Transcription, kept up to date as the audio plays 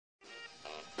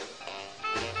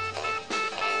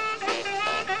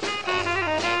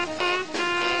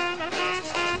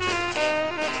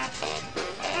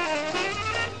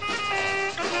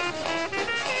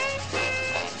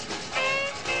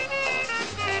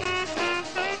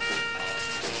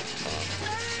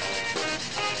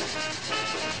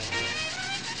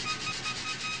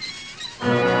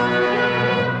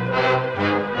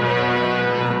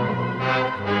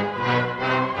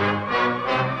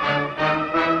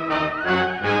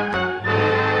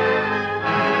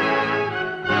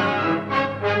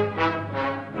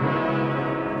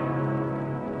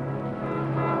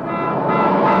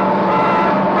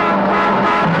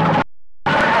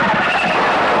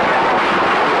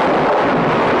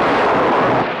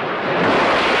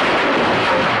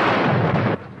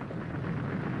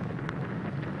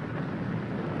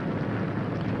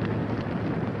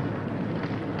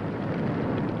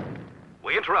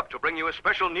bring you a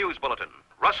special news bulletin.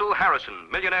 Russell Harrison,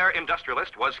 millionaire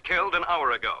industrialist, was killed an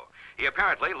hour ago. He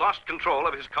apparently lost control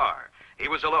of his car. He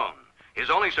was alone. His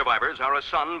only survivors are a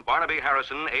son, Barnaby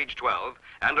Harrison, age 12,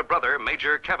 and a brother,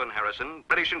 Major Kevin Harrison,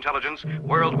 British intelligence,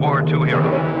 World War II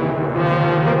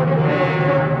hero.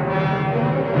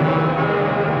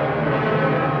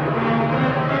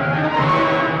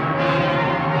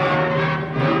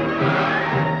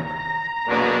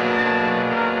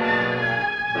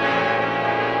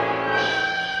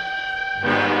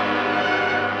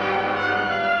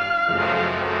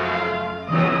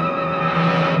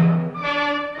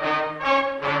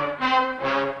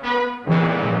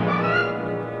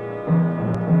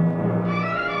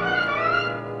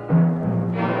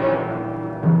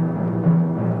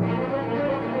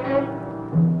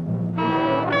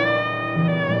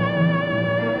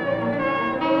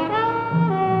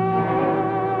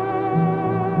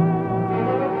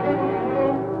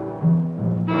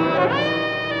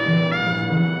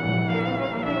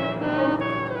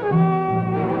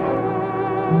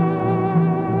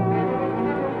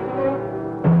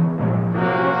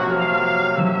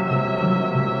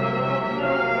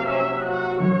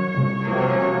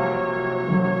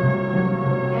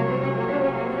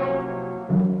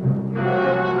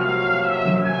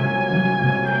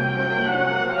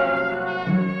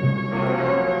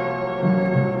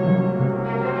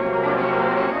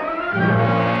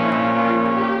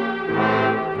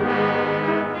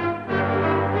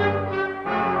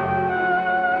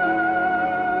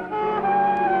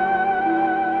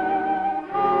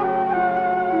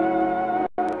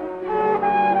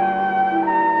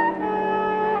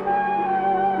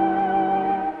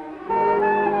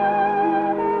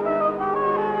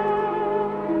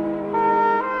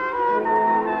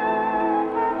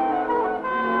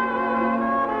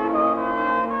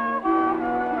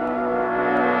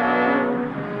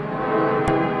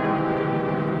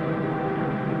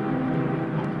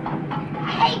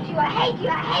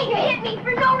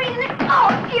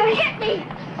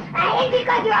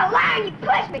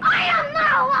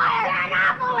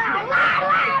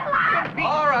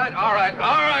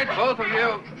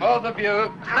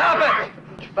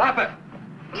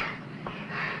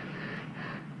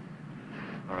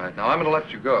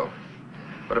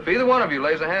 If either one of you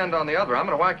lays a hand on the other, I'm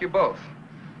going to whack you both.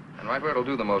 And right where it'll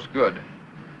do the most good.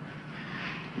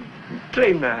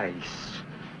 Play nice.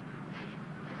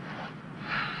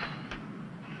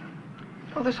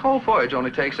 Well, this whole voyage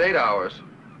only takes 8 hours.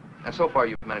 And so far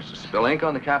you've managed to spill ink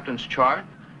on the captain's chart.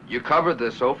 You covered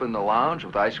the sofa in the lounge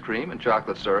with ice cream and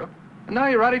chocolate syrup. And now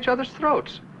you're at each other's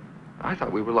throats. I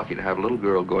thought we were lucky to have a little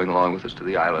girl going along with us to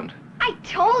the island. I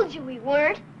told you we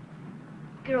weren't.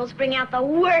 Girls bring out the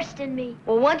worst in me.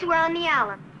 Well, once we're on the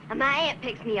island and my aunt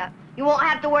picks me up, you won't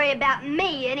have to worry about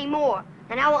me anymore.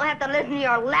 And I won't have to listen to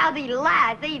your lousy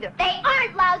lies either. They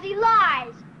aren't lousy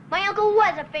lies. My uncle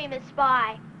was a famous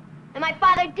spy. And my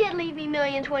father did leave me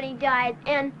millions when he died.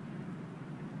 And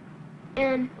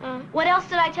what else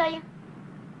did I tell you?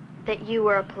 That you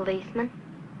were a policeman.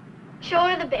 Show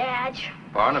her the badge.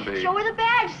 Barnaby. Show her the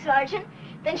badge, Sergeant.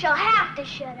 Then she'll have to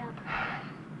shut up.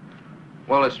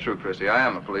 Well, it's true, Chrissy. I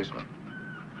am a policeman.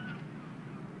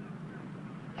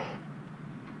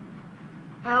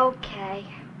 Okay.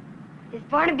 Is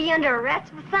Barnaby under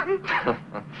arrest for something?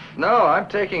 No, I'm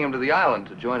taking him to the island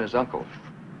to join his uncle.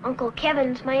 Uncle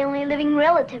Kevin's my only living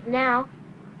relative now.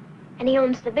 And he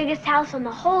owns the biggest house on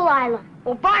the whole island.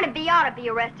 Well, Barnaby ought to be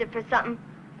arrested for something.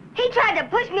 He tried to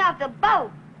push me off the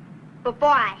boat before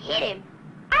I hit him.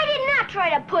 I did not try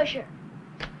to push her.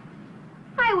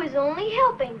 I was only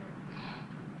helping her.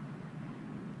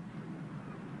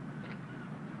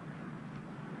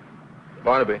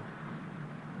 Barnaby.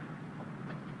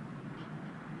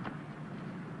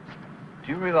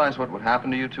 Do you realize what would happen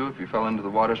to you two if you fell into the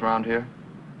waters around here?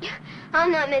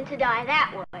 I'm not meant to die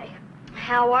that way.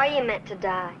 How are you meant to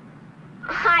die?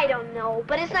 I don't know,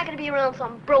 but it's not going to be around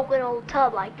some broken old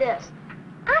tub like this.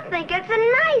 I think it's a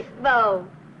nice boat.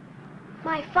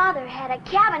 My father had a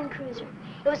cabin cruiser.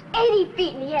 It was 80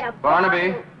 feet and he had a...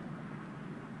 Barnaby,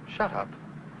 shut up.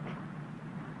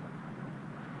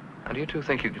 Now, do you two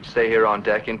think you can stay here on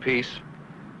deck in peace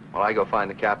while I go find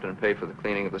the captain and pay for the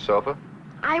cleaning of the sofa?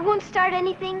 I won't start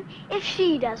anything if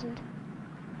she doesn't.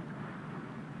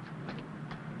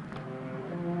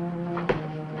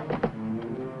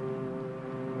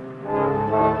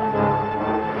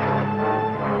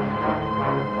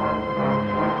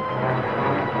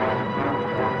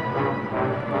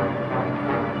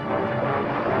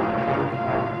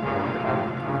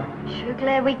 Sure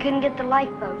glad we couldn't get the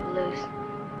lifeboat loose.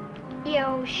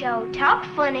 You sure talk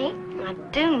funny. I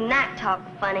do not talk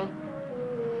funny.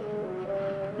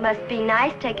 Must be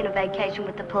nice taking a vacation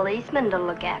with the policeman to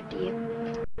look after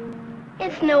you.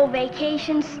 It's no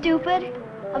vacation, stupid.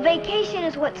 A vacation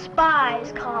is what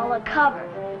spies call a cover.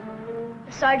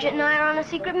 The sergeant and I are on a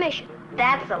secret mission.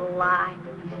 That's a lie.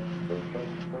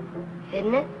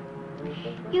 Isn't it?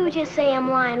 You just say I'm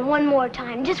lying one more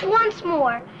time, just once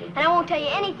more, and I won't tell you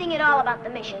anything at all about the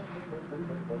mission.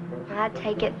 I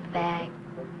take it back.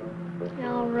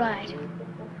 All right.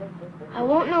 I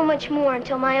won't know much more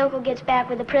until my uncle gets back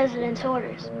with the president's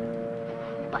orders.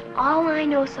 But all I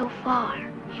know so far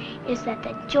is that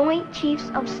the Joint Chiefs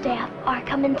of Staff are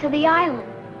coming to the island.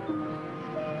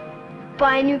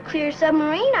 By a nuclear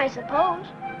submarine, I suppose.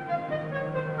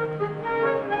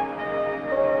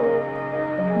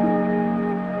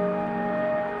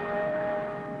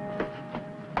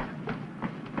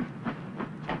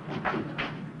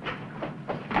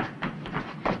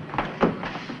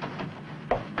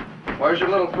 Where's your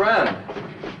little friend?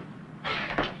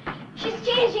 She's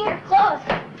changing her clothes.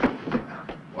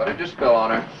 What did you spill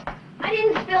on her? I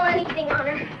didn't spill anything on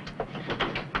her.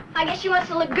 I guess she wants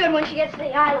to look good when she gets to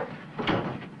the island.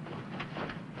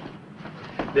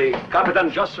 The Captain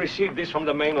just received this from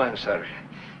the mainland, sir.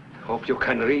 Hope you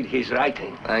can read his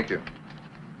writing. Thank you.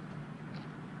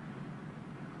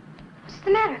 What's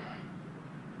the matter?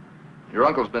 Your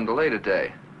uncle's been delayed a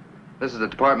day. This is a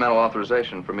departmental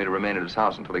authorization for me to remain at his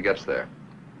house until he gets there.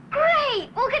 Great!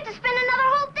 We'll get to spend another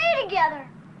whole day together.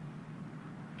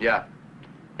 Yeah.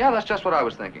 Yeah, that's just what I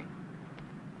was thinking.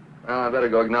 Well, I better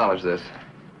go acknowledge this.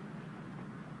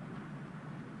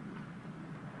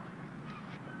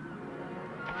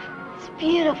 It's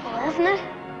beautiful, isn't it?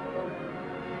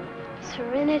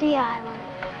 Serenity Island.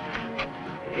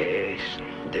 Yes,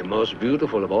 the most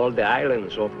beautiful of all the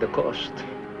islands off the coast.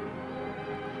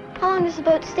 How long does the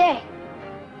boat stay?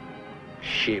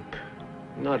 Ship,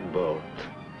 not boat.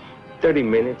 30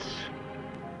 minutes.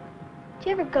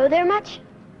 Do you ever go there much?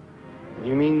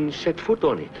 You mean set foot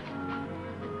on it?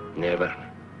 Never.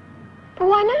 But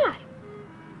why not?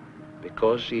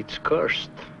 Because it's cursed.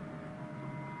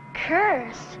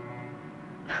 Cursed?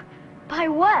 By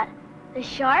what? The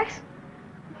sharks?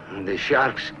 The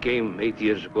sharks came 8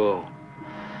 years ago.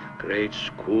 Great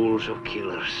schools of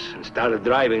killers and started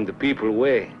driving the people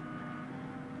away.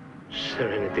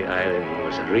 Serenity Island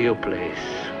was a real place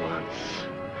once.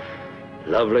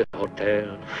 Lovely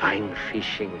hotel, fine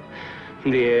fishing,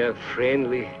 the air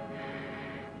friendly.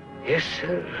 Yes,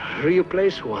 sir, real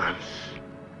place once.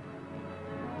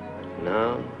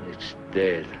 Now it's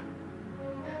dead.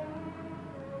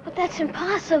 But that's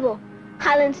impossible.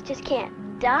 Islands just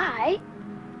can't die.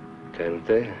 Can't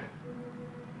they?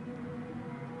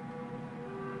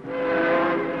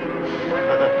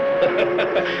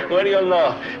 What do you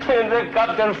know? The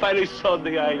captain finally saw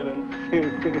the island.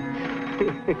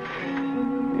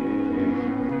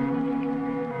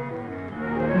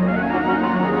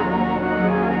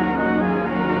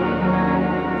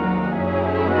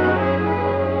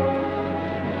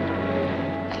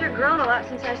 Sure grown a lot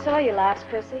since I saw you last,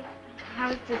 Chrissy. I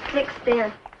was just 6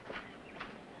 then.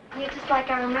 You're just like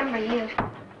I remember you.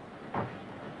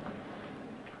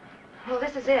 Well,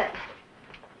 this is it.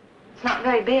 It's not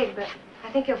very big, but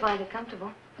I think you'll find it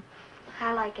comfortable.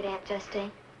 I like it, Aunt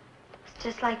Justine. It's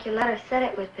just like your letter said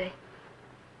it would be.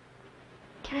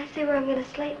 Can I see where I'm going to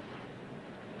sleep?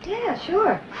 Yeah,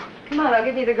 sure. Come on, I'll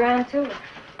give you the ground tour.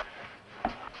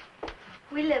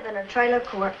 We live in a trailer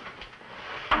court.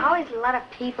 Always a lot of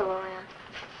people around.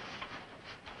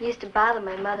 Used to bother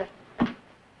my mother.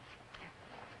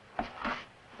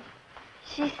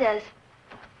 She says,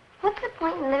 what's the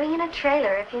point in living in a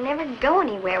trailer if you never go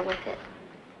anywhere with it?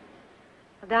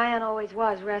 Well, Diane always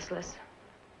was restless.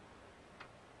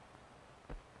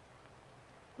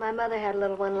 My mother had a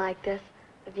little one like this,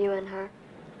 of you and her.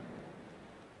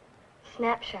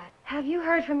 Snapshot. Have you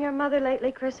heard from your mother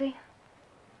lately, Chrissy?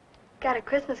 Got a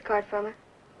Christmas card from her.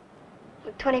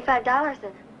 With $25 in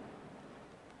it.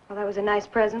 Well, that was a nice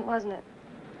present, wasn't it?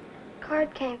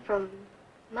 Card came from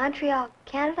Montreal,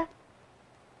 Canada.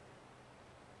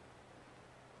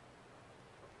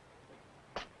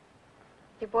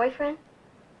 Your boyfriend?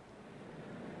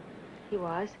 He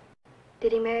was.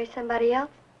 Did he marry somebody else?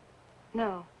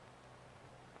 No.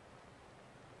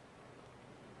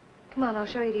 Come on, I'll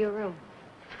show you to your room.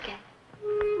 Okay.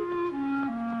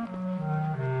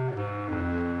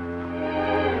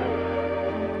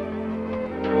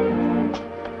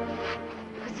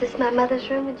 Was this my mother's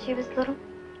room when she was little?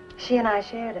 She and I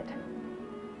shared it.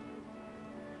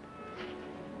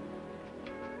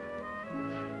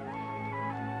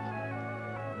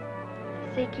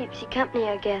 Sea keeps you company,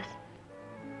 I guess.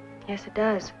 Yes, it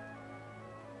does.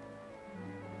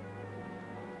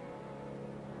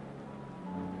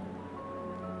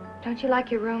 Don't you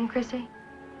like your room, Chrissy?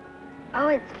 Oh,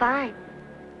 it's fine.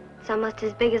 It's almost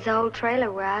as big as the old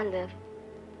trailer where I live.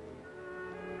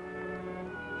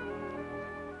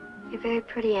 You're very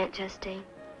pretty, Aunt Justine.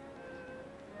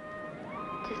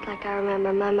 Just like I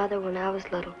remember my mother when I was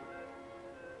little.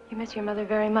 You miss your mother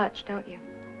very much, don't you?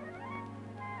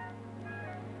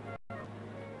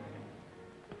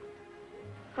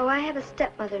 Oh, I have a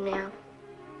stepmother now.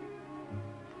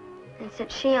 And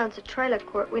since she owns a trailer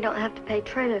court, we don't have to pay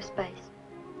trailer space.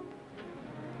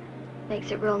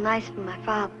 Makes it real nice for my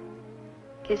father.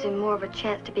 Gives him more of a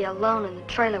chance to be alone in the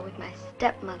trailer with my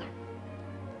stepmother.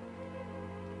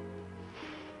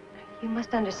 You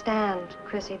must understand,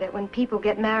 Chrissy, that when people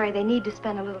get married, they need to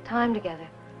spend a little time together.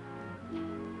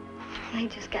 They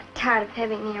just got tired of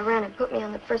having me around and put me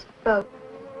on the first boat.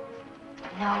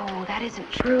 No, that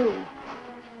isn't true.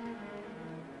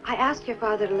 I asked your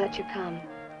father to let you come.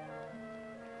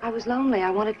 I was lonely.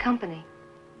 I wanted company.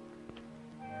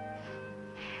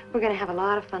 We're going to have a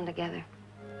lot of fun together.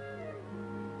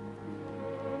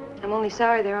 I'm only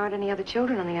sorry there aren't any other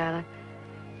children on the island.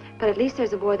 But at least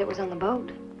there's a boy that was on the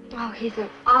boat. Oh, he's an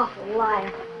awful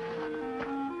liar.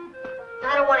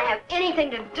 I don't want to have anything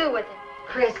to do with him.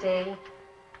 Chrissy.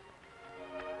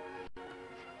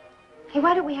 Hey,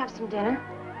 why don't we have some dinner?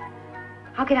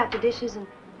 I'll get out the dishes and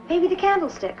maybe the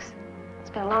candlesticks. It's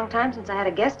been a long time since I had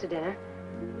a guest to dinner.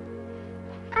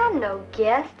 I'm no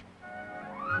guest.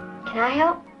 Can I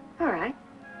help? All right.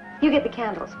 You get the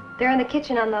candles. They're in the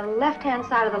kitchen on the left-hand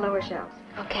side of the lower shelves.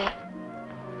 Okay.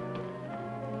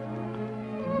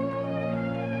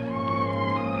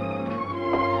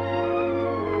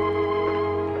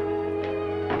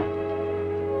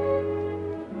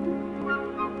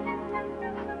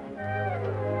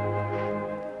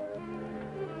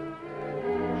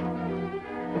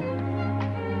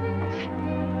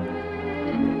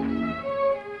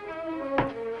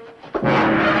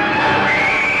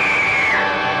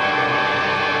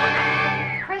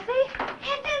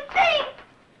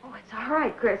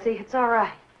 Chrissy, it's all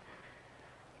right.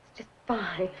 It's just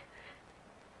fine.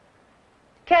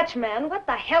 Catchman, what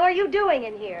the hell are you doing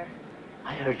in here?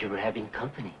 I heard you were having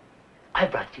company. I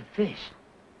brought you fish.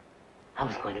 I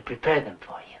was going to prepare them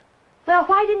for you. Well,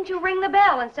 why didn't you ring the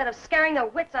bell instead of scaring the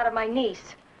wits out of my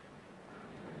niece?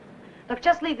 Look,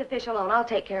 just leave the fish alone. I'll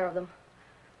take care of them.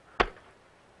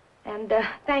 And,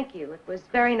 thank you. It was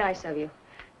very nice of you.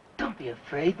 Don't be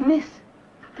afraid, miss.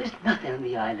 There's nothing on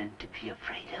the island to be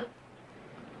afraid of.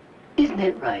 Isn't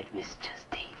it right, Miss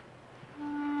Justine?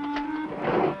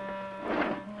 I'm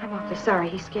awfully sorry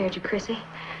he scared you, Chrissy.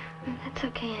 That's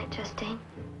okay, Aunt Justine.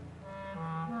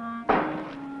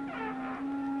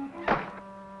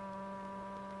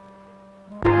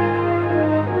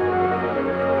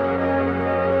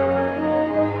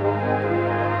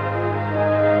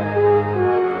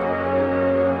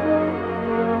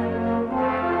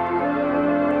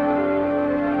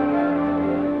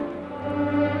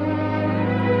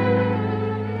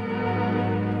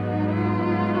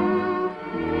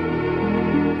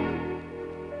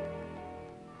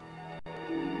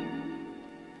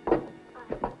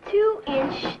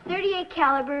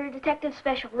 Caliber detective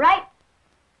special, right?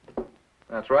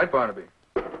 That's right, Barnaby.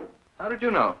 How did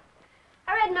you know?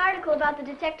 I read an article about the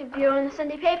detective bureau in the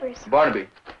Sunday papers. Barnaby,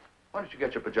 why don't you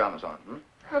get your pajamas on,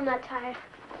 I'm not tired.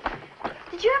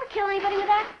 Did you ever kill anybody with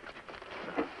that?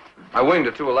 I winged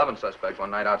a 211 suspect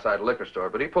one night outside a liquor store,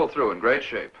 but he pulled through in great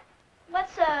shape.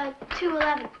 What's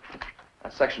 211?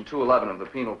 That's section 211 of the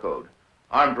Penal Code.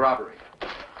 Armed robbery.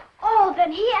 Oh,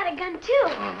 then he had a gun, too.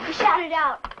 He shouted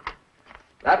out.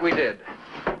 That we did.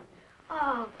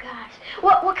 Oh, gosh.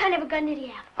 What kind of a gun did he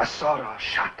have? A sawed-off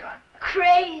shotgun.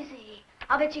 Crazy.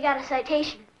 I'll bet you got a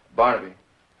citation. Barnaby,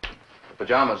 the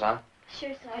pajamas, huh?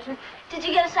 Sure, Sergeant. Did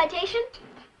you get a citation?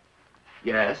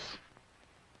 Yes.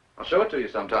 I'll show it to you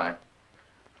sometime.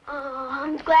 Oh,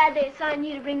 I'm glad they assigned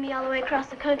you to bring me all the way across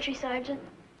the country, Sergeant.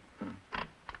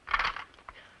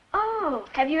 Oh,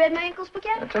 have you read my uncle's book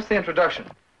yet? Just the introduction.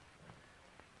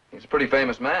 He's a pretty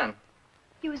famous man.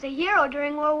 He was a hero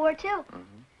during World War II.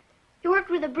 He worked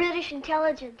with the British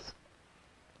intelligence.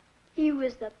 He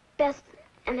was the best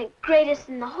and the greatest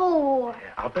in the whole war.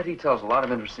 Yeah, I'll bet he tells a lot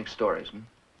of interesting stories,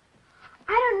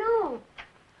 I don't know.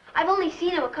 I've only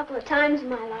seen him a couple of times in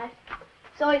my life.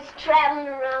 So he's traveling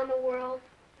around the world,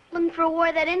 looking for a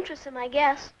war that interests him, I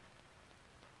guess.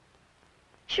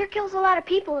 Sure kills a lot of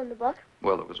people in the book.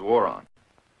 Well, there was war on.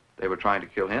 They were trying to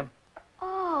kill him.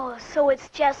 Oh, so it's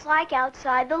just like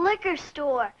outside the liquor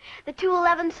store. The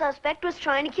 211 suspect was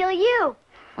trying to kill you.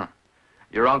 Huh.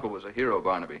 Your uncle was a hero,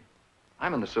 Barnaby.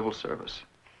 I'm in the civil service.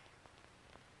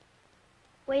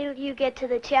 Wait till you get to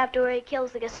the chapter where he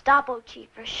kills the Gestapo chief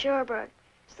for Sherberg.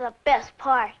 It's the best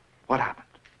part. What happened?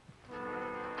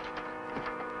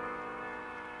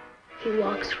 He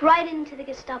walks right into the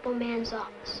Gestapo man's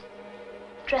office,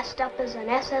 dressed up as an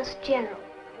SS general.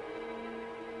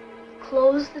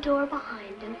 Closed the door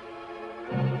behind him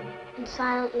and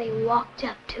silently walked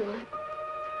up to him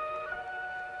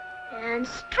and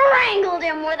strangled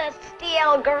him with a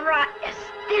steel garrote as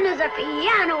thin as a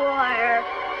piano wire.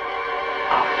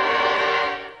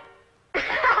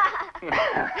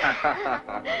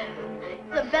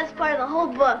 The best part of the whole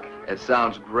book. It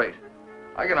sounds great.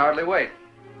 I can hardly wait.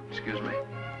 Excuse me.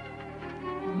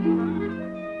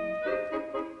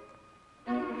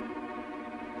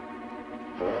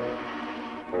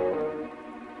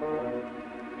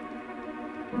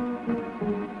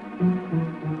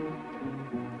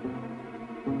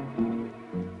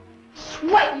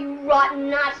 Sweat, you rotten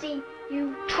Nazi.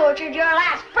 You tortured your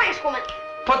last Frenchwoman.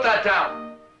 Put that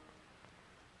down.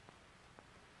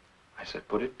 I said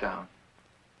put it down.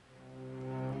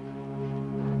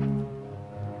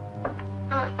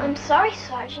 I'm sorry,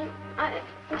 Sergeant. I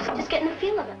was just getting the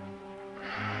feel of it.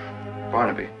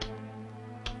 Barnaby,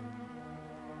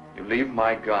 you leave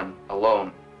my gun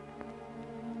alone.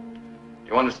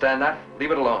 You understand that?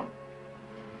 Leave it alone.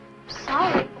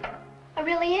 Sorry. I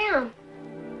really am.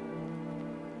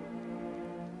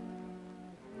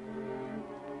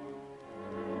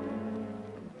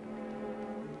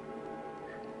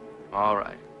 All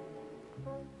right.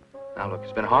 Now, look,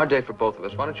 it's been a hard day for both of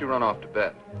us. Why don't you run off to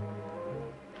bed?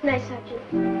 Good night,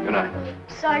 Sergeant. Good night.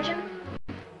 Sergeant,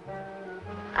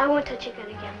 I won't touch your gun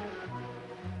again.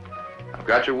 I've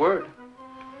got your word.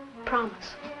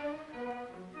 Promise.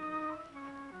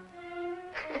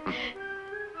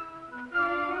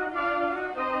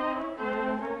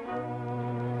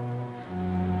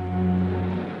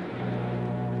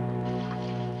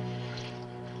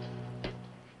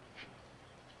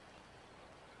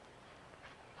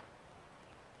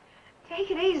 Take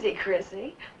it easy,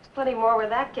 Chrissy. There's plenty more where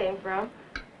that came from.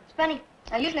 It's funny.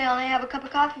 I usually only have a cup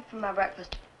of coffee for my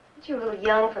breakfast. Aren't you a little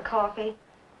young for coffee?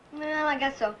 Well, I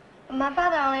guess so. But my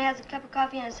father only has a cup of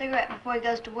coffee and a cigarette before he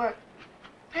goes to work.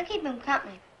 I keep him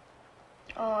company.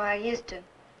 Oh, I used to.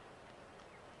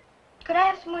 Could I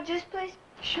have some more juice, please?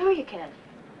 Sure you can.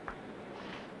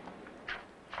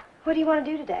 What do you want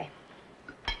to do today?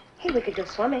 Hey, we could go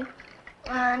swimming.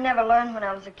 I never learned when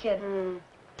I was a kid.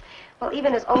 Well,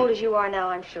 even as old as you are now,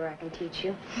 I'm sure I can teach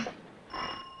you.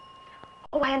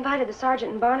 Oh, I invited the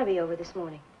sergeant and Barnaby over this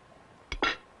morning.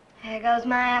 There goes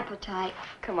my appetite.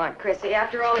 Come on, Chrissy.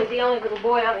 After all, he's the only little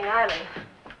boy on the island.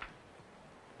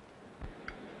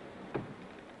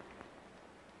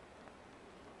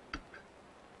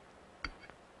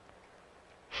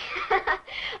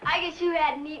 I guess you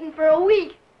hadn't eaten for a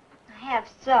week. I have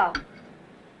so.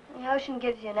 The ocean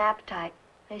gives you an appetite.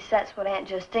 At least that's what Aunt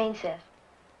Justine says.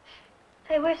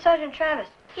 Hey, where's Sergeant Travis?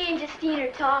 He and Justine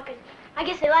are talking. I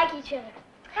guess they like each other.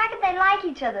 How could they like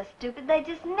each other, stupid? They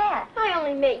just met. I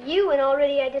only met you, and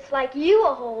already I dislike you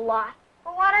a whole lot.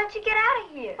 Well, why don't you get out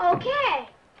of here? Okay.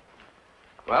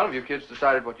 Well, have you kids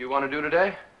decided what you want to do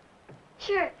today?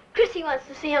 Sure. Chrissy wants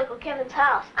to see Uncle Kevin's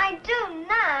house. I do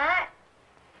not.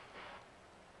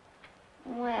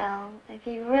 Well, if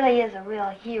he really is a real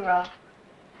hero,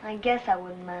 I guess I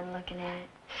wouldn't mind looking at it.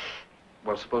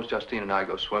 Well, suppose Justine and I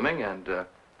go swimming, and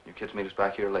you kids meet us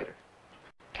back here later.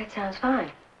 That sounds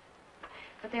fine.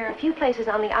 But there are a few places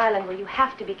on the island where you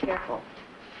have to be careful.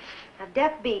 Now,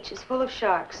 Death Beach is full of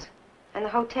sharks, and the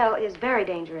hotel is very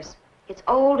dangerous. It's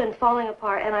old and falling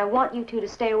apart, and I want you two to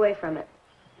stay away from it.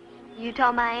 You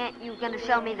told my aunt you were going to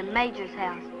show me the Major's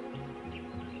house.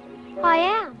 I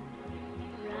am.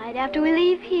 Right after we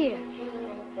leave here.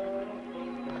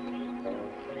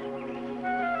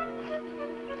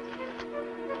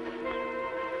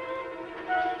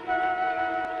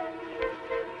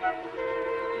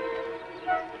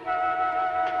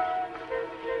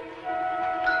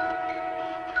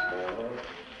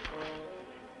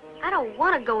 I don't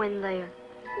want to go in there.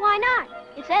 Why not?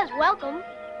 It says welcome.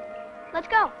 Let's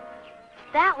go.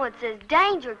 That one says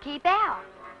danger, keep out.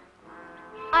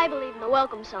 I believe in the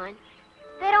welcome sign.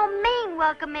 They don't mean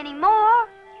welcome anymore.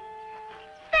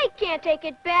 They can't take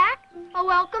it back. A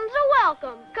welcome's a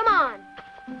welcome. Come on.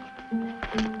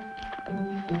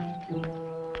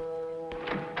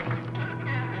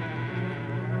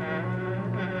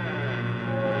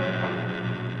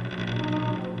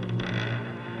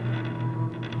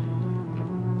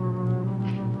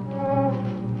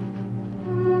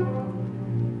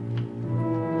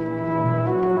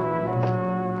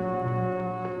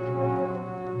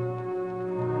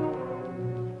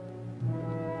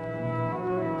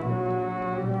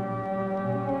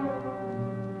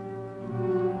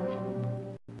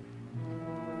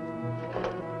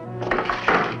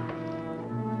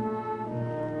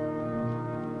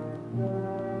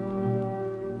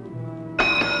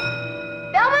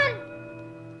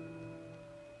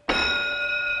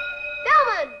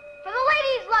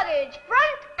 stage,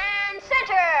 front and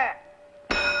center.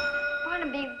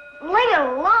 Barnaby, leave it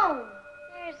alone.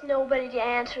 There's nobody to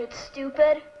answer it,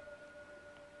 stupid.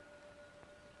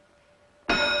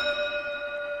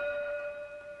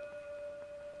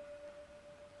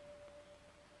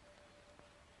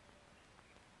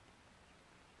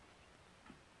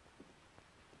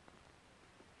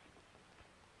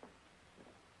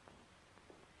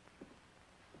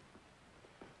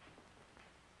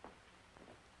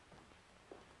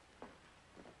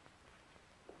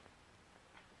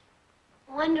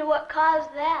 Wonder what caused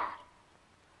that.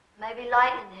 Maybe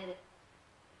lightning hit it.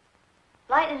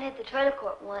 Lightning hit the trailer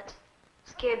court once.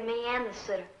 Scared me and the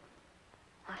sitter.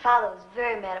 My father was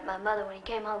very mad at my mother when he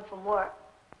came home from work.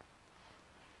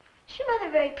 Is your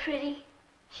mother very pretty?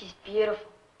 She's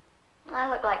beautiful. I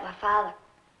look like my father.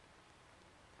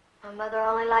 My mother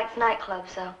only likes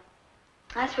nightclubs, though.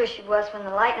 That's where she was when the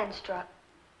lightning struck.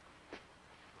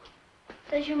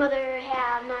 Does your mother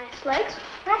have nice legs?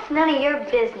 That's none of your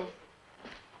business.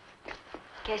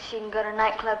 Guess she can go to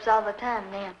nightclubs all the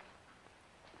time now.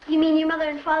 You mean your mother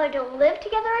and father don't live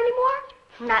together anymore?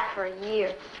 Not for a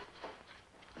year.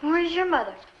 Where's your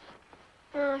mother?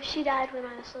 Oh, she died when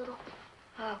I was little.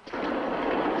 Oh.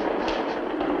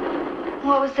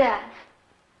 What was that?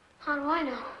 How do I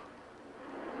know?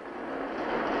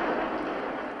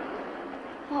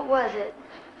 What was it?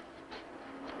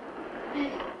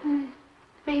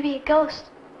 Maybe a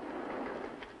ghost.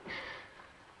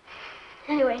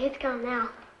 Anyway, it's gone now.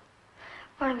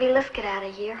 Barnaby, let's get out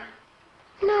of here.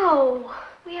 No,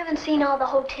 we haven't seen all the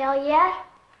hotel yet.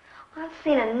 Well, I've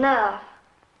seen enough.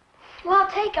 Well,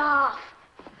 take off.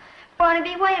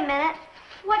 Barnaby, wait a minute.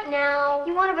 What now?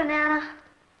 You want a banana?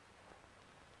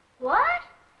 What?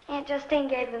 Aunt Justine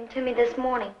gave them to me this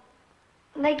morning.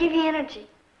 And they give you energy.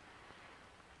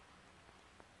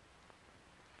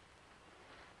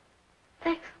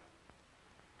 Thanks.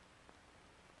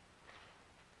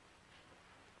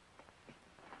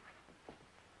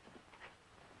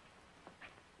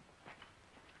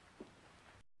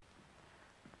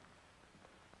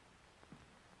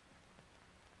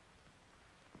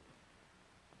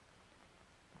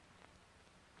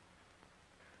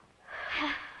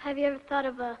 Have you ever thought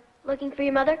of looking for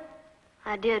your mother?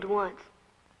 I did once.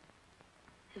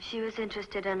 If she was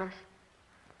interested in us,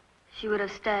 she would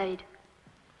have stayed.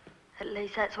 At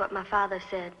least that's what my father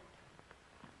said.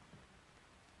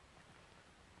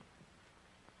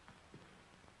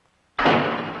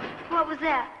 What was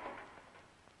that?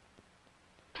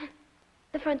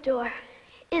 The front door.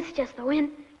 It's just the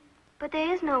wind. But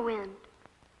there is no wind.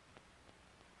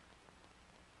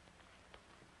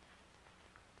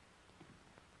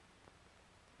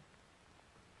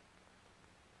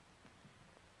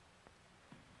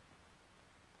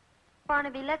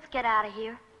 Barnaby, let's get out of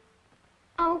here.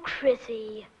 Oh,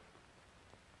 Chrissy.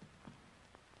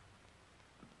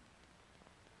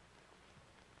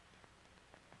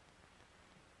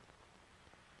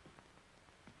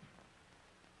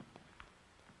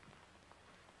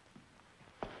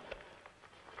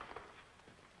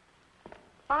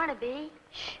 Barnaby.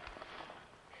 Shh.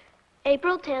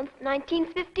 April 10th,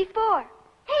 1954.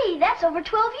 Hey, that's over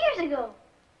 12 years ago.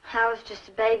 I was just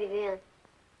a baby then.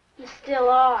 You still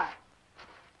are.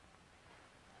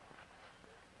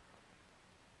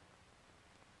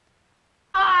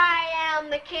 I am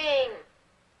the king.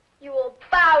 You will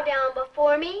bow down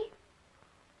before me,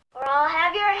 or I'll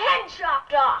have your head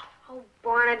chopped off. Oh,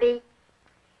 Barnaby.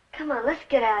 Come on, let's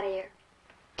get out of here.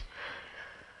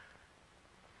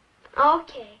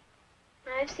 Okay.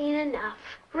 I've seen enough.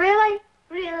 Really?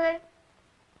 Really?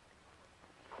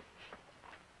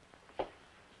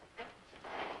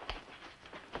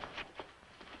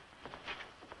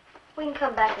 We can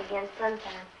come back again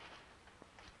sometime.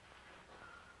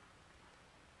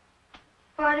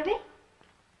 Barnaby?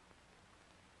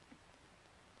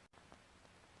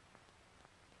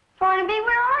 Barnaby,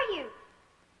 where are you?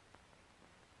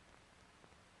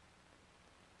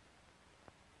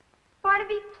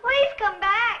 Barnaby, please come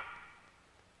back.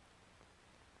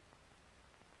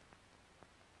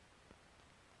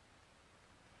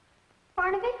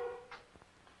 Barnaby?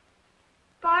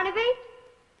 Barnaby?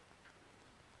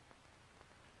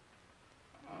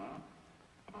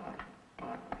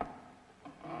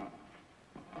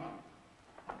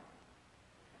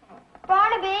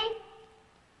 Barnaby?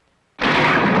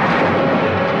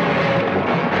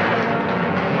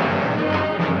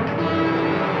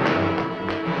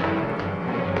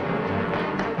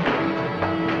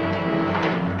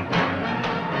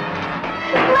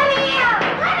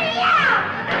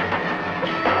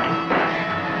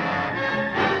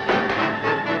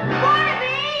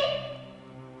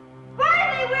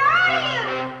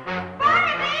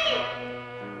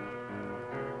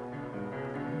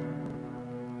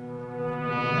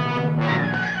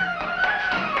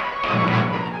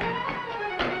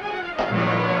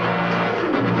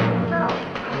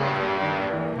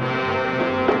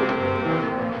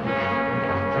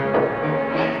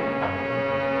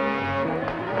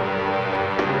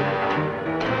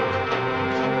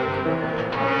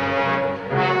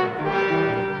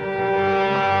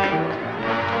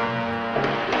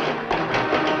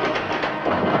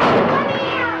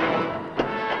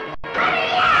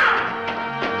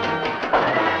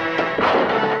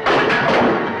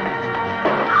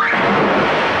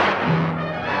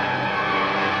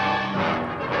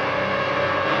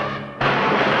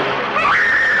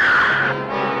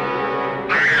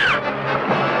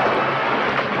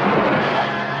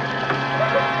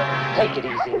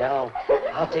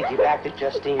 I'll take you back to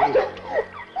Justine.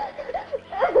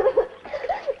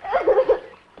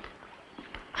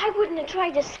 I wouldn't have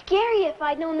tried to scare you if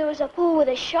I'd known there was a pool with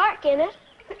a shark in it.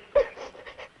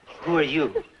 Who are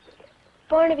you?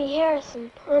 Barnaby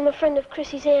Harrison. I'm a friend of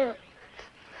Chrissy's aunt.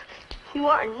 You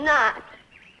are not.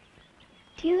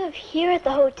 Do you live here at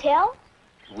the hotel?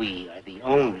 We are the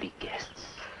only guests.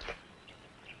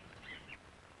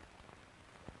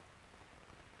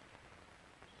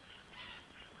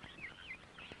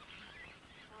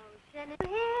 Ocean,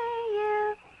 hear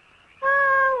you,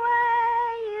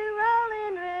 away you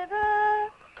rolling river.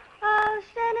 Oh,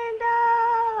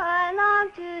 Shenandoah, I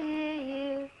long to hear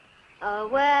you.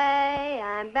 Away,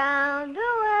 I'm bound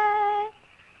away,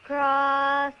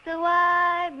 across the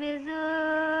wide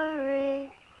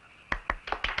Missouri.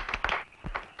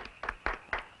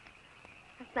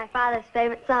 That's my father's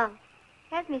favorite song.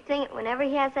 He has me sing it whenever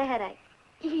he has a headache.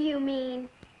 You mean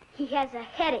he has a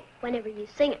headache whenever you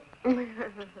sing it?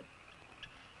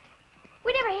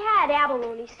 We never had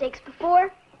abalone steaks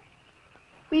before.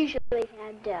 We usually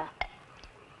had,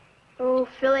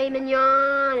 filet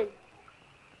mignon and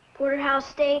porterhouse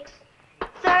steaks.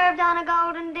 Served on a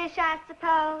golden dish, I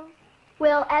suppose.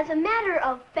 Well, as a matter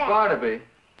of fact... Barnaby,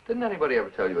 didn't anybody ever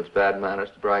tell you it's bad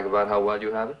manners to brag about how well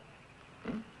you have it?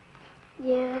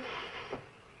 Yeah,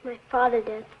 my father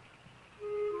did.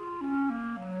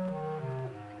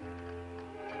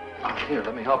 Here,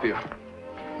 let me help you.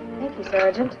 Thank you,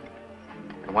 Sergeant.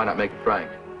 And why not make it Frank?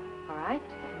 All right,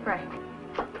 Frank.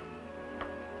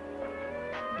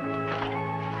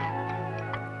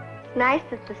 It's nice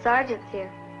that the sergeant's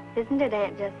here, isn't it,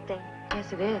 Aunt Justine?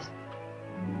 Yes, it is.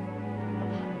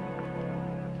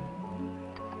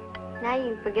 Now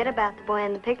you can forget about the boy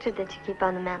in the picture that you keep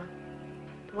on the mantel.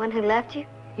 The one who left you?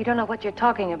 You don't know what you're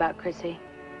talking about, Chrissy.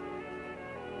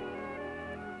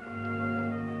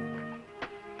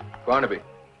 Barnaby,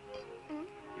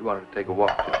 you wanted to take a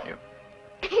walk, didn't you?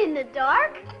 In the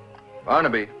dark?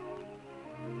 Barnaby.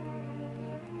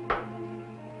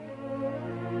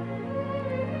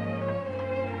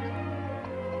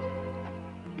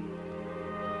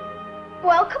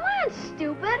 Well, come on,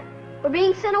 stupid. We're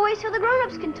being sent away so the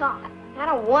grown-ups can talk. I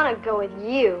don't want to go with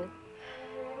you.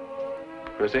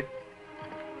 Chrissy?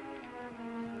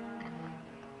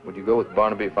 Would you go with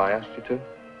Barnaby if I asked you to?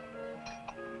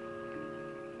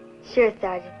 Sure,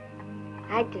 Sergeant.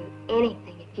 I'd do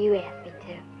anything if you asked me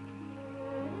to.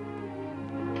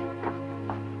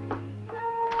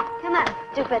 Come on,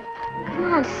 stupid.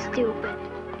 Come on, stupid.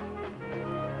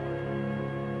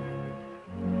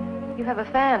 You have a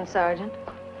fan, Sergeant.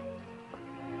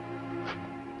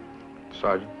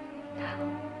 Sergeant?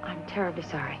 I'm terribly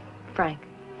sorry. Frank.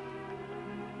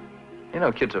 You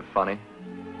know, kids are funny.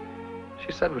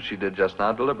 She said what she did just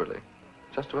now deliberately,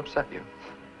 just to upset you.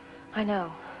 I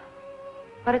know.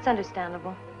 But it's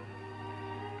understandable.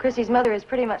 Chrissy's mother is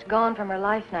pretty much gone from her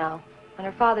life now, and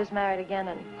her father's married again,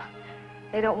 and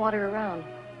they don't want her around.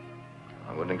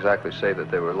 I wouldn't exactly say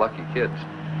that they were lucky kids.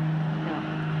 No.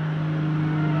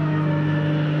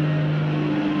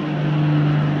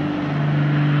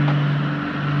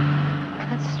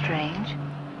 That's strange.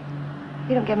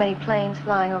 You don't get many planes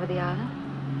flying over the island.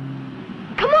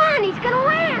 Come on, he's gonna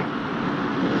land.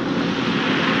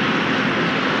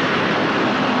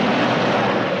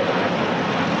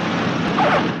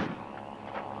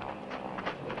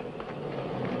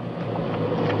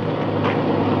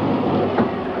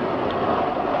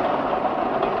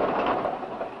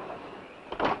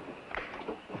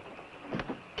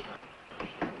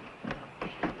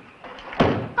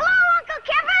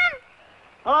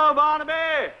 Hello,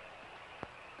 Barnaby!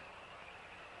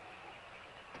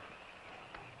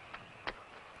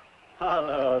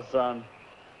 Hello, son.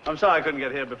 I'm sorry I couldn't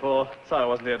get here before. Sorry I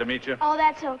wasn't here to meet you. Oh,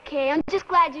 that's okay. I'm just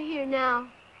glad you're here now.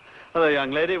 Hello,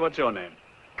 young lady. What's your name?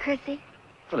 Chrissy,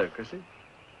 Hello, Chrissy.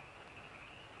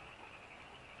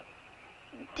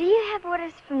 do you have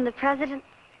orders from the president?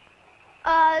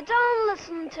 Don't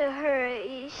listen to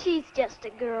her. She's just a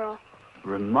girl.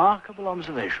 Remarkable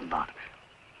observation,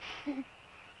 Barnaby.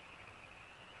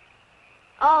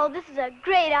 Oh, this is a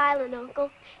great island,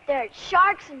 Uncle. There are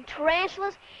sharks and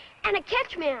tarantulas and a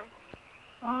catchman.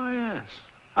 Oh, yes.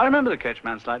 I remember the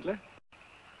catchman slightly.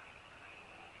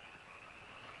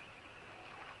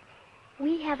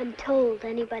 We haven't told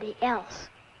anybody else.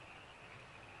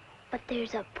 But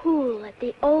there's a pool at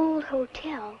the old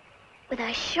hotel with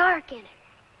a shark in it.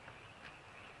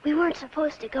 We weren't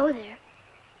supposed to go there,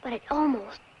 but it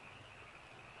almost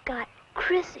got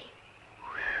Chrissy.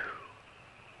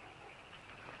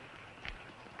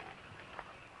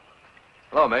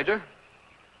 Hello, Major.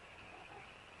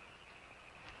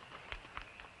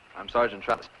 I'm Sergeant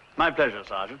Travis. My pleasure,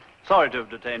 Sergeant. Sorry to have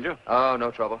detained you. Oh, no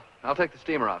trouble. I'll take the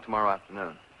steamer out tomorrow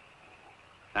afternoon.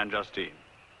 And Justine.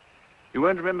 You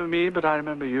won't remember me, but I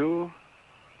remember you.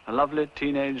 A lovely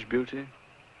teenage beauty.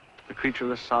 The creature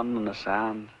of the sun and the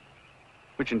sand.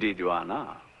 Which indeed you are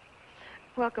now.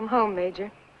 Welcome home,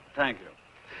 Major. Thank you.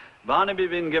 Barnaby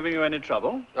been giving you any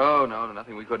trouble? Oh, no,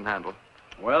 nothing we couldn't handle.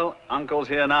 Well, Uncle's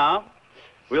here now.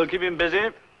 We'll keep him busy.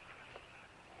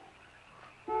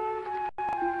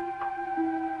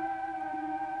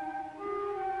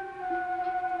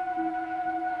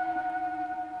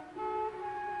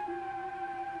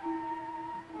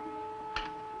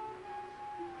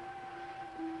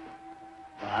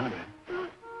 Barnaby.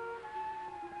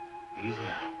 Easy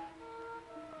now.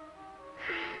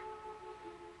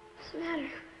 What's the matter?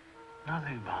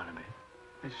 Nothing, Barnaby.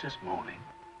 It's just morning.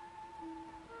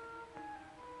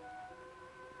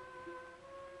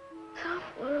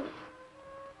 Soft world.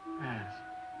 Yes.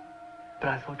 But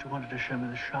I thought you wanted to show me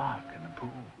the shark in the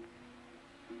pool.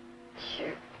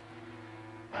 Sure.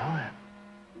 Well, then.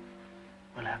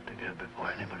 We'll have to go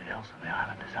before anybody else on the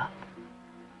island is up.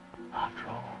 After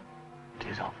all, it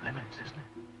is off limits, isn't it?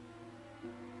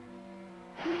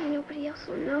 Nobody else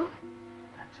will know.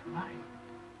 That's right.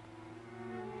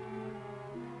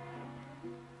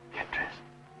 Get dressed.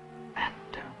 And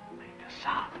don't make a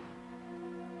sound.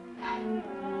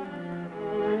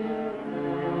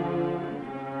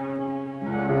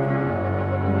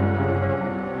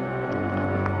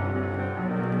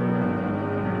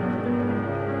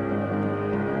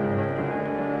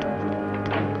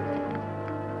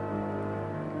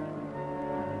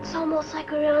 It's almost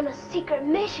like we're on a secret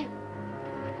mission.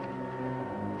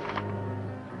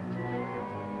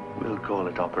 We'll call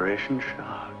it Operation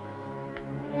Shark.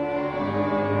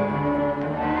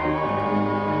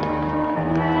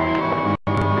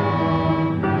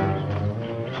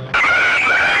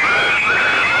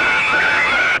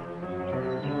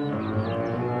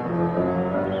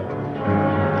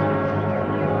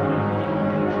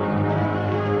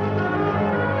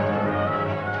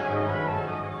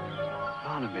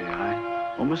 Barnaby,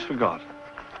 I almost forgot.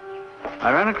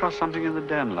 I ran across something in the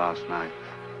den last night.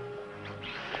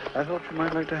 I thought you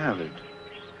might like to have it.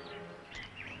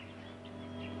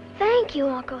 Thank you,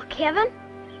 Uncle Kevin.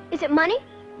 Is it money?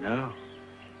 No.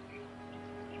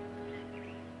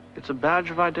 It's a badge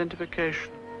of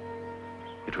identification.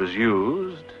 It was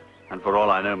used, and for all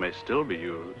I know may still be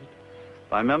used,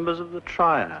 by members of the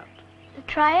Triad. The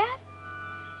Triad?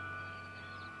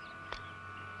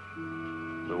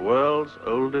 The world's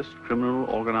oldest criminal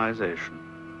organization.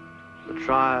 The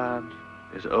Triad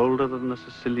is older than the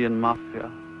Sicilian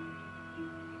Mafia,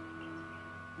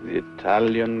 the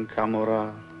Italian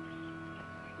Camorra,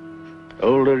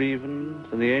 older even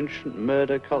than the ancient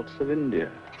murder cults of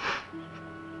India.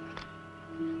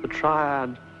 The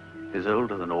Triad is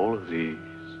older than all of these.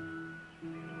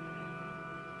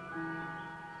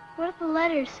 What do the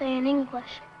letters say in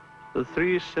English? The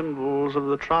three symbols of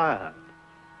the Triad: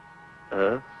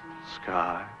 earth,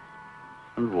 sky,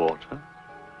 and water.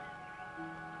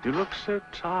 You look so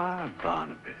tired,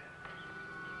 Barnaby.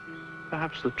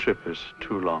 Perhaps the trip is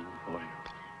too long for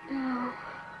you. No.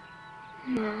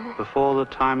 No. Before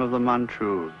the time of the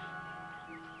Manchus,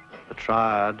 the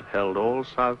Triad held all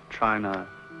South China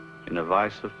in a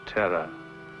vice of terror.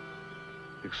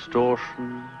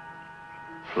 Extortion,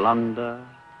 plunder,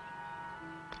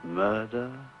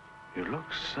 murder. You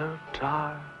look so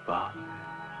tired, Barnaby.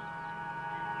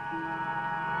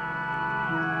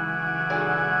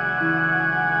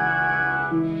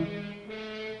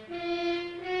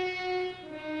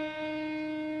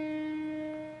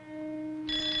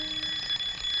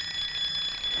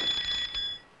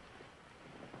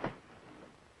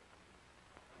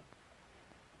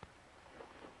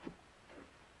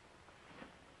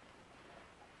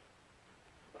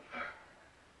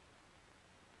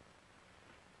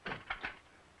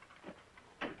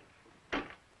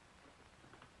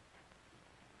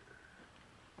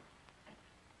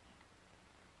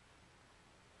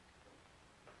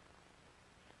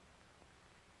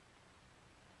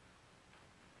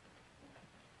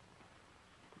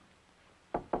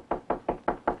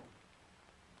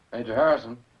 Major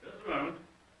Harrison. Just a moment.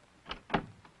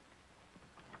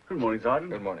 Good morning,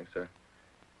 Sergeant. Good morning, sir.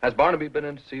 Has Barnaby been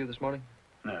in to see you this morning?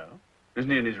 No. Isn't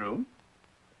he in his room?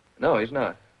 No, he's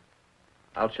not.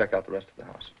 I'll check out the rest of the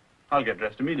house. I'll get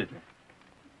dressed immediately.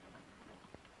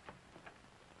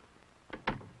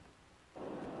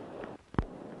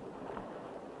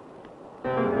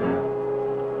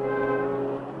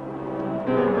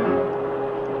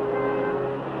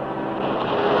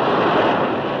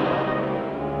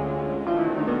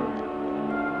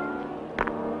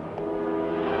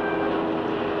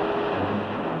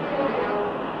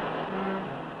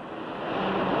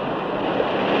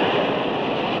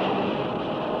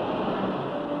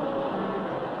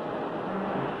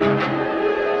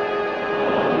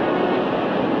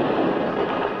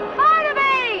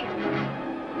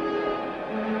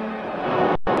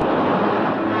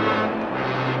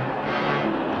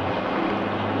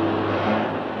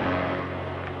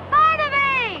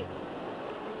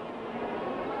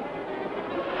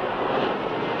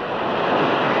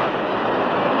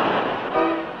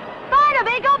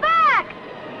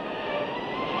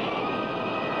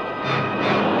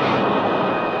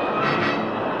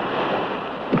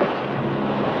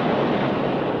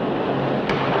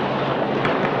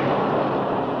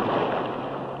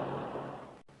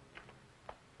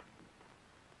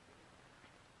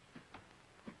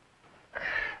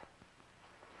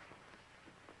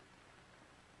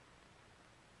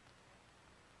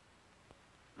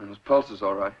 pulse is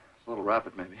all right. It's a little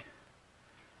rapid, maybe.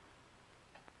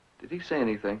 Did he say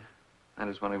anything? That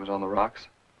is when he was on the rocks?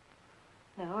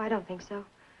 No, I don't think so.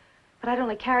 But I'd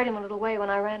only carried him a little way when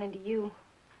I ran into you.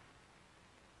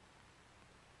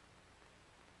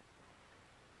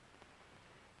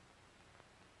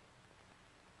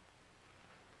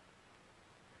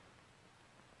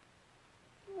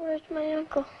 Where's my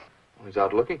uncle? Well, he's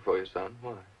out looking for you, son.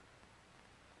 Why?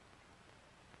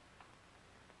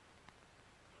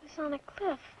 He's on a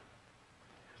cliff.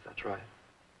 Yes, that's right.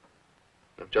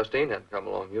 If Justine hadn't come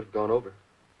along, you'd have gone over.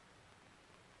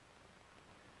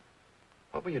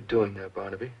 What were you doing there,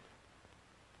 Barnaby?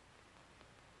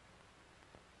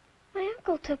 My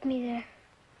uncle took me there.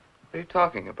 What are you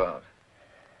talking about?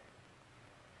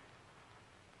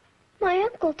 My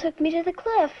uncle took me to the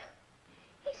cliff.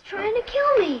 He's trying to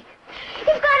kill me. You've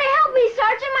got to help me,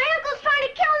 Sergeant. My uncle's trying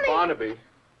to kill me. Barnaby.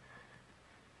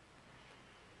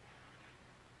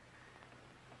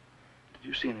 Did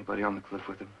you see anybody on the cliff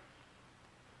with him?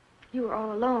 You were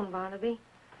all alone, Barnaby.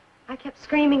 I kept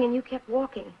screaming and you kept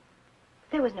walking.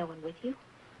 There was no one with you.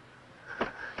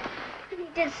 He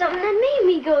did something that made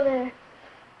me go there.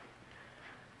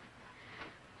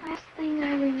 Last thing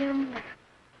I remember.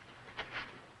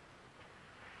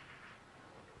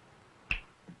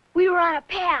 We were on a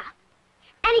path,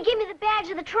 and he gave me the badge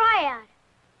of the Triad.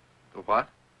 The what?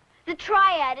 The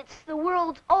Triad. It's the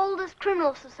world's oldest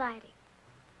criminal society.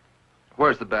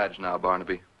 Where's the badge now,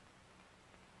 Barnaby?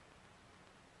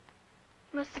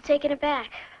 Must have taken it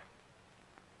back.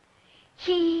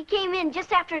 He came in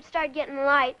just after it started getting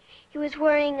light. He was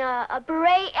wearing a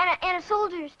beret and a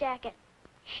soldier's jacket.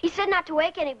 He said not to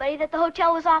wake anybody, that the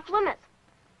hotel was off limits.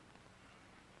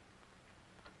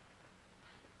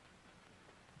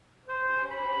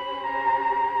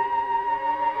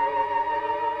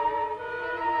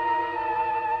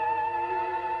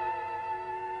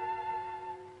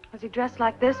 Was he dressed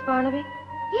like this, Barnaby?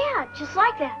 Yeah, just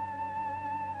like that.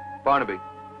 Barnaby.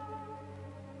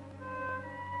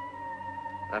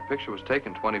 That picture was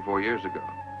taken 24 years ago.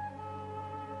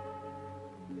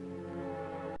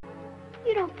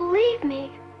 You don't believe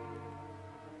me.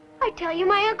 I tell you,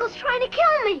 my uncle's trying to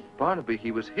kill me. Barnaby,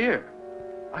 he was here.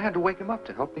 I had to wake him up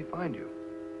to help me find you.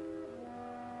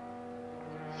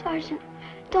 Sergeant,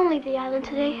 don't leave the island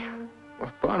today.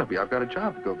 Well, Barnaby, I've got a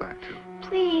job to go back to.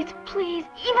 Please, please,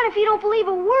 even if you don't believe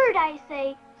a word I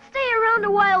say, stay around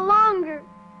a while longer.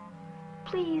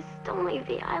 Please, don't leave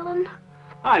the island.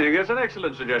 I think that's an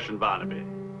excellent suggestion, Barnaby.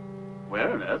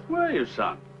 Where on earth were you,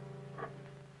 son?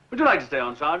 Would you like to stay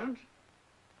on, Sergeant?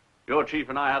 Your chief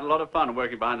and I had a lot of fun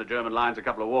working behind the German lines a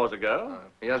couple of wars ago.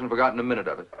 He hasn't forgotten a minute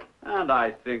of it. And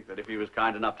I think that if he was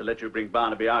kind enough to let you bring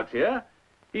Barnaby out here,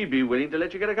 he'd be willing to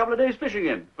let you get a couple of days fishing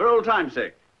in, for old time's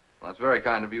sake. Well, that's very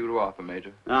kind of you to offer,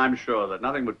 Major. I'm sure that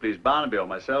nothing would please Barnaby or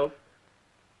myself.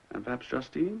 And perhaps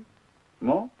Justine?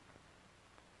 More?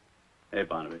 Hey,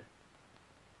 Barnaby.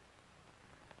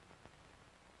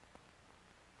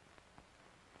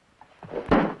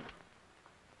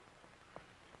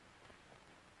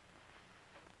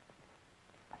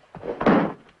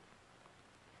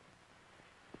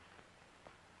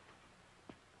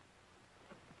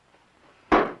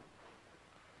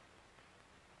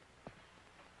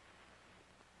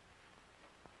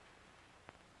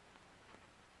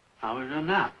 How was your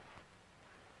nap?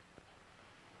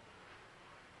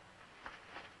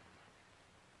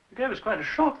 You gave us quite a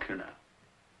shock, you know.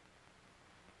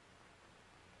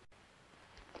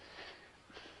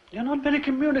 You're not very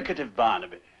communicative,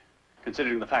 Barnaby,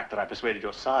 considering the fact that I persuaded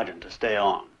your sergeant to stay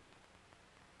on.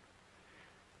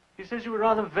 He says you were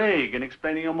rather vague in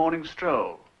explaining your morning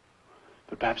stroll,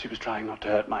 but perhaps he was trying not to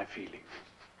hurt my feelings.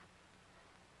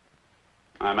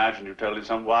 I imagine you told him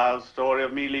some wild story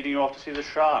of me leading you off to see the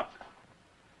shark.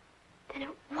 Then it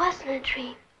wasn't a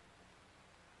dream.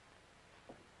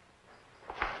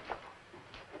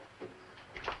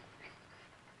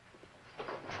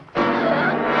 Put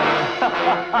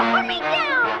me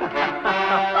down!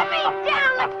 Put me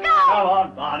down! Let go! Come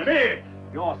on, Barnaby.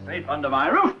 You're safe under my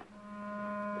roof.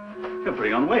 You're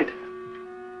putting on weight.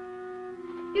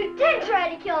 You did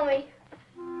try to kill me.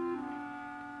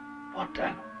 What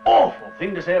an awful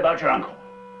thing to say about your uncle.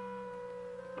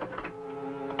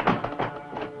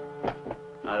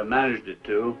 I'd have managed it,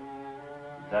 too.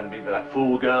 If it hadn't been for that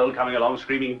fool girl coming along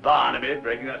screaming Barnaby,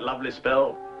 breaking that lovely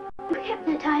spell. You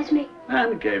hypnotized me.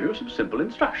 And gave you some simple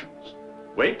instructions.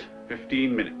 Wait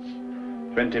 15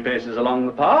 minutes. 20 paces along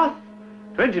the path,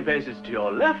 20 paces to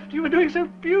your left. You were doing so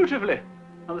beautifully.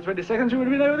 Another 20 seconds, you would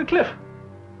have been over the cliff.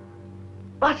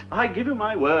 But I give you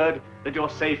my word that you're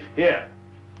safe here.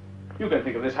 You can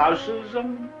think of this house as,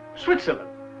 Switzerland.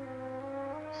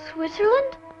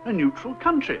 Switzerland? A neutral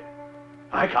country.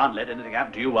 I can't let anything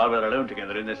happen to you while we're alone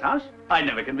together in this house. I'd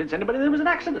never convince anybody there was an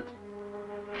accident.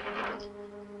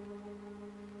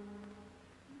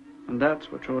 And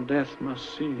that's what your death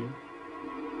must seem.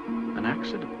 An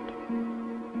accident.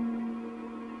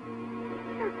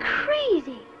 You're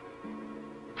crazy.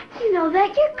 You know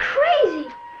that. You're crazy.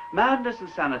 Madness and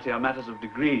sanity are matters of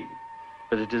degree,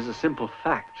 but it is a simple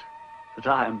fact that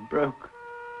I am broke.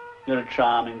 You're a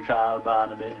charming child,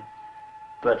 Barnaby,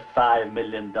 but $5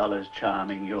 million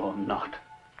charming you're not.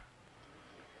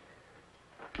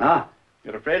 Ah,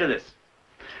 you're afraid of this.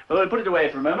 Well, we'll put it away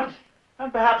for a moment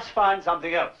and perhaps find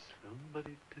something else.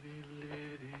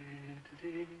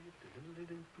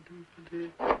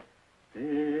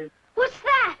 What's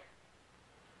that?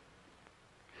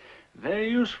 Very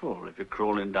useful if you're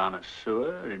crawling down a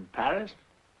sewer in Paris.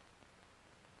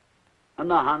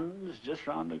 And the Hun's just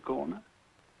round the corner.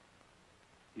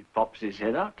 He pops his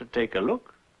head out to take a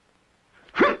look.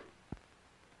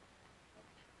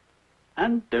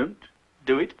 And don't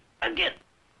do it again.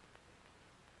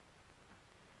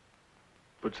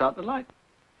 Puts out the light.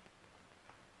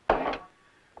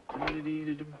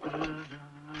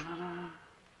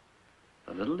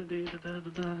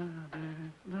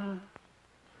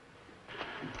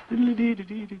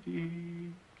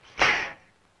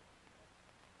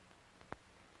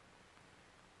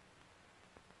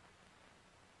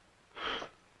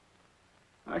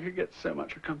 I could get so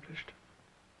much accomplished.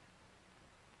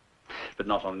 But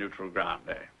not on neutral ground,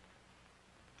 eh?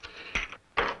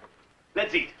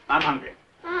 Let's eat. I'm hungry.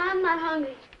 I'm not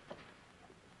hungry.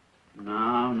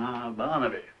 Now,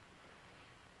 Barnaby.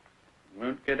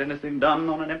 Won't get anything done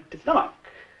on an empty stomach.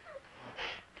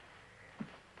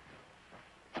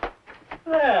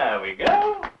 There we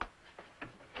go.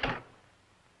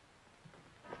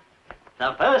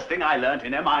 The first thing I learnt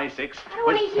in MI6 I don't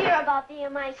want to hear about the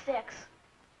MI6.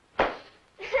 And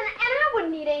I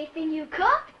wouldn't eat anything you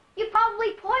cooked. You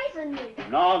probably poisoned me.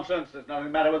 Nonsense. There's nothing the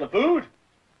matter with the food.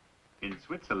 In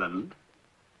Switzerland,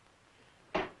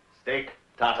 steak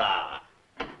tartare.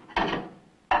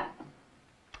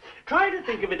 Try to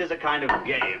think of it as a kind of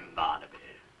game, Barnaby.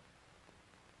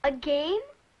 A game?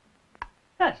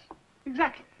 Yes,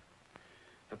 exactly.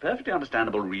 For perfectly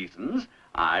understandable reasons,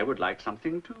 I would like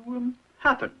something to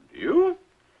happen to you.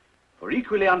 For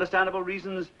equally understandable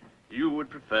reasons, you would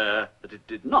prefer that it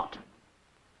did not.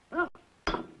 Well,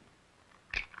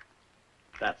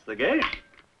 that's the game.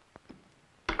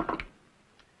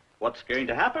 What's going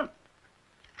to happen?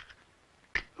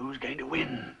 Who's going to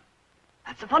win?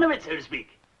 That's the fun of it, so to speak.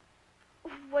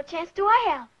 What chance do I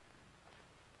have?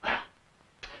 Well,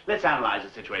 let's analyze the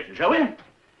situation, shall we?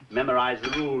 Memorize the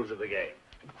rules of the game.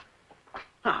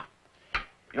 Now,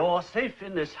 you're safe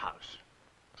in this house.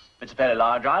 It's a fairly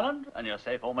large island, and you're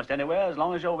safe almost anywhere as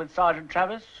long as you're with Sergeant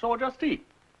Travis or Justine.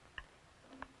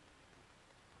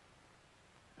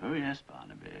 Oh, yes,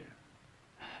 Barnaby.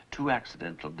 2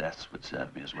 accidental deaths would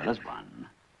serve me as well as 1.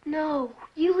 No,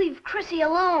 you leave Chrissy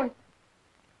alone.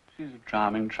 She's a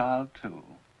charming child, too.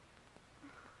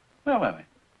 Where were we?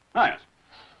 Ah, yes.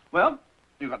 Well,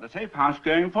 you've got the safe house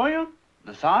going for you,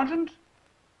 the sergeant,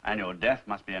 and your death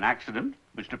must be an accident,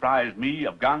 which deprives me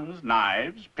of guns,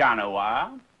 knives, piano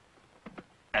wire,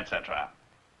 etc.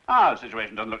 Our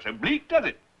situation doesn't look so bleak, does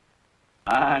it?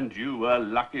 And you were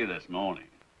lucky this morning.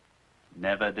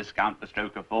 Never discount the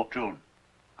stroke of fortune.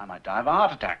 I might die of a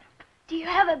heart attack. Do you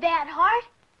have a bad heart?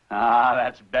 Ah,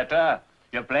 that's better.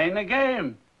 You're playing the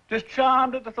game. Just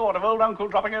charmed at the thought of old Uncle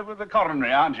dropping over the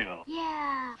coronary, aren't you?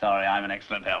 Yeah. Sorry, I'm in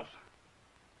excellent health.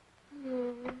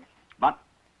 But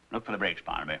look for the breaks,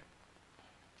 Barnaby.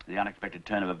 The unexpected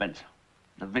turn of events.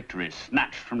 The victory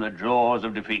snatched from the jaws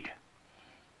of defeat.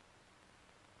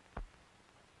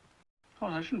 Of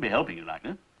course, I shouldn't be helping you like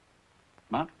this.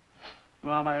 But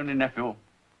you are my only nephew.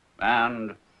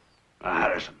 And a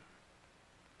Harrison.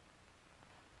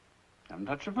 Haven't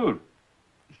touched your food.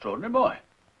 Extraordinary boy.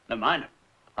 Never mind.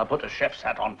 I'll put a chef's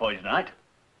hat on for you tonight.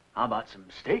 How about some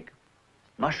steak,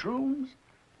 mushrooms,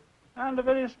 and a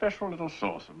very special little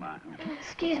sauce of mine?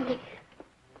 Excuse me.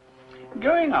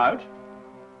 Going out.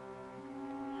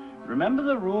 Remember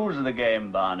the rules of the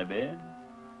game, Barnaby.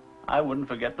 I wouldn't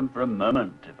forget them for a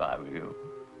moment if I were you.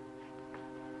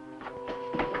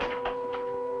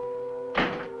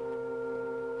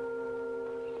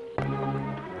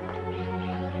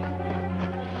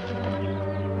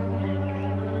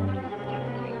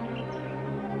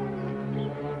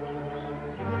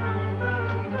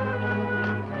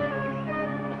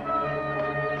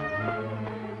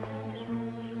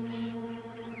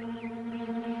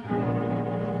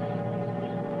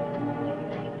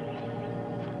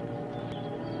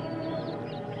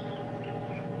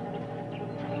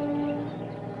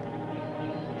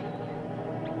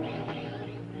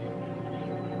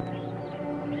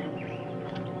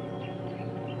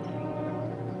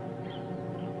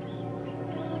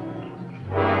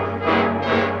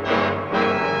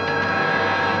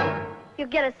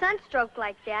 get a sunstroke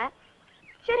like that.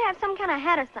 Should have some kind of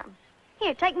hat or something.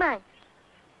 Here, take mine.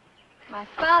 My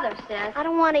father says... I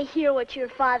don't want to hear what your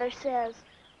father says.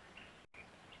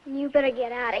 You better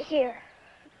get out of here.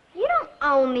 You don't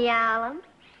own the island.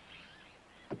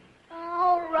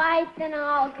 All right, then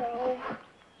I'll go.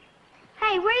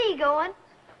 Hey, where are you going?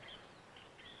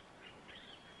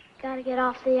 Gotta get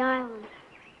off the island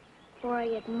before I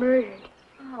get murdered.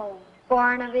 Oh,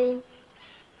 Barnaby.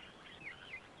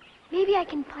 Maybe I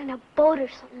can find a boat or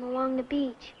something along the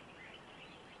beach.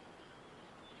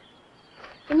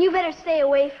 And you better stay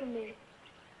away from me.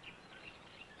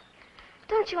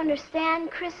 Don't you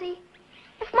understand, Chrissy?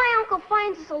 If my uncle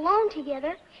finds us alone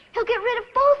together, he'll get rid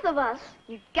of both of us.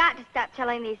 You've got to stop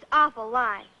telling these awful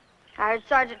lies. I heard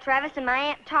Sergeant Travis and my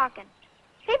aunt talking.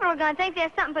 People are going to think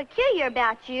there's something peculiar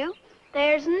about you.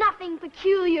 There's nothing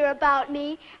peculiar about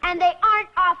me, and they aren't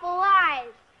awful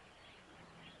lies.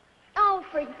 Oh,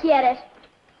 forget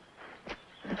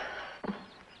it.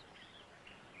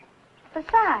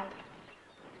 Besides,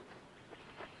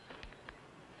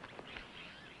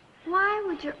 why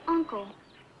would your uncle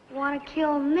want to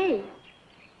kill me?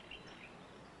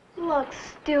 Look,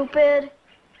 stupid.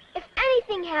 If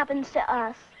anything happens to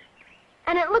us,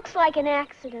 and it looks like an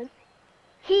accident,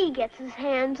 he gets his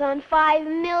hands on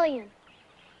 $5 million.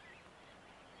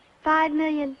 $5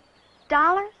 million?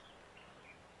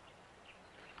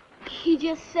 He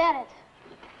just said it.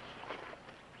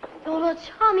 You're a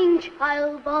charming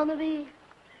child, Barnaby.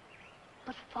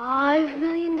 But $5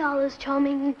 million,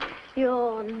 charming,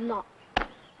 you're not.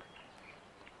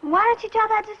 Why don't you tell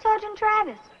that to Sergeant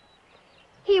Travis?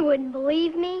 He wouldn't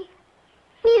believe me.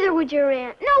 Neither would your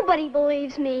aunt. Nobody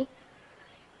believes me.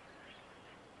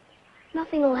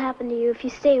 Nothing will happen to you if you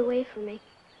stay away from me.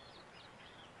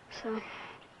 So,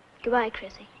 goodbye,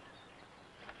 Chrissy.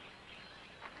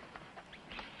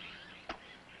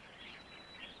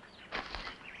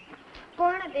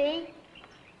 Barnaby,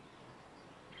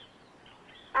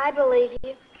 I believe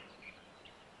you.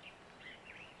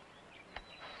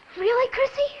 Really,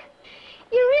 Chrissy?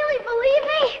 You really believe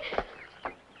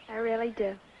me? I really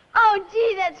do. Oh,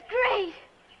 gee, that's great.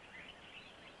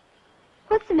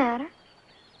 What's the matter?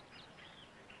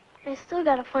 I still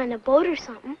gotta find a boat or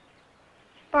something.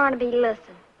 Barnaby,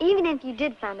 listen. Even if you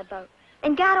did find a boat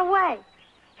and got away,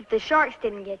 if the sharks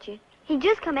didn't get you, he'd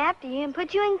just come after you and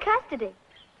put you in custody.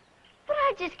 But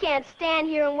I just can't stand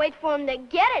here and wait for him to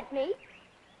get at me.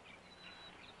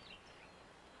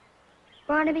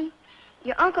 Barnaby,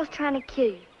 your uncle's trying to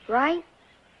kill you, right?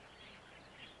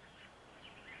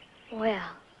 Well,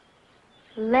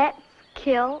 let's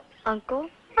kill Uncle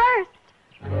first.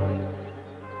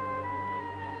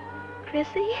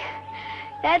 Chrissy,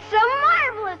 that's a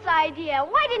marvelous idea.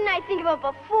 Why didn't I think of it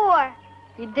before?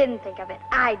 You didn't think of it.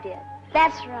 I did.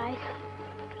 That's right.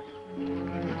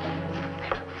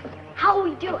 How'll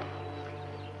we do it?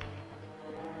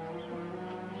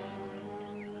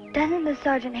 Doesn't the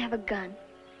sergeant have a gun?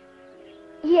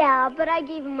 Yeah, but I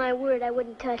gave him my word I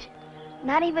wouldn't touch it.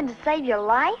 Not even to save your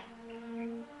life?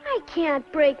 I can't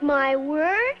break my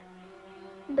word.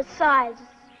 Besides,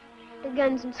 the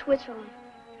gun's in Switzerland.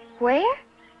 Where?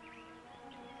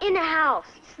 In a house.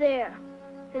 It's there.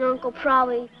 And Uncle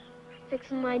probably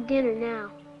fixing my dinner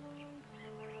now.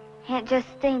 Aunt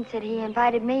Justine said he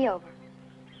invited me over.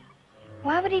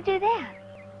 Why would he do that?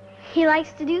 He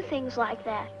likes to do things like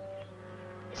that.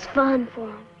 It's fun for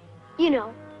him. You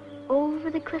know,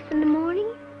 over the cliff in the morning,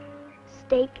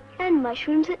 steak and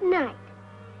mushrooms at night.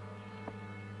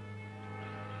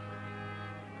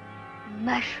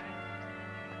 Mushrooms?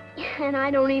 And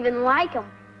I don't even like them.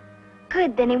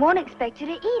 Good, then he won't expect you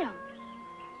to eat them.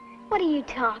 What are you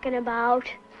talking about?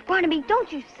 Barnaby,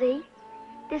 don't you see?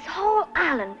 This whole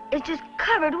island is just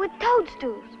covered with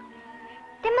toadstools.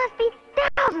 There must be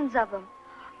thousands of them.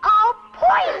 All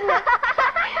poisonous.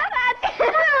 That's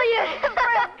brilliant. For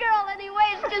a girl, anyway,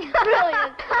 it's just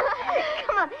brilliant.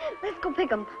 Come on, let's go pick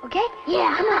them, okay?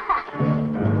 Yeah. Come on.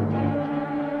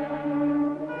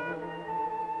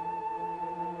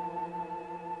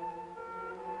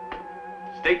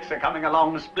 Steaks are coming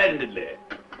along splendidly.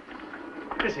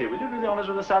 Chrissy, will you do the honors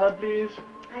of the salad, please?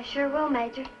 I sure will,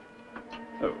 Major.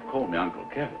 Oh, call me Uncle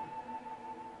Kevin.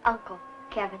 Uncle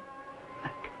Kevin.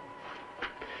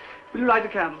 Will you light the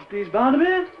candles, please,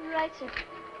 Barnaby? Right, sir.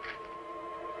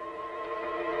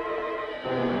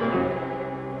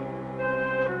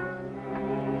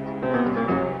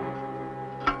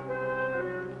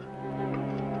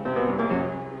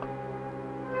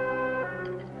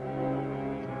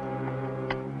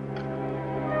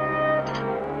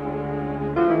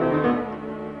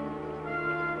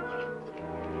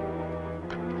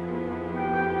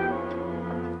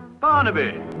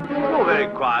 Barnaby, you're very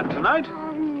quiet tonight.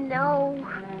 Oh, no.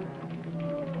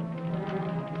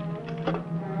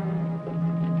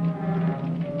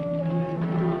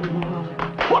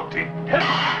 What in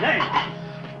heaven's name?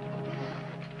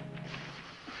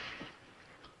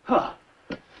 Huh.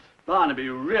 Barnaby,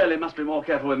 you really must be more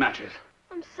careful with matches.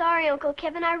 I'm sorry, Uncle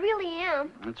Kevin. I really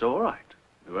am. It's all right.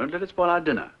 We won't let it spoil our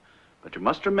dinner. But you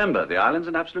must remember, the island's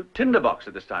an absolute tinderbox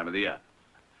at this time of the year.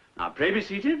 Now, pray be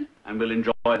seated, and we'll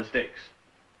enjoy the steaks.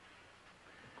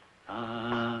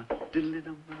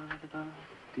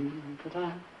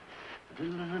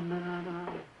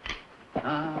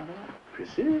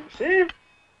 Chrissy, see?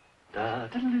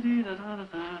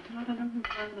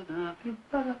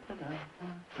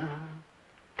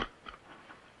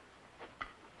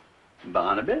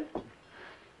 Barnaby.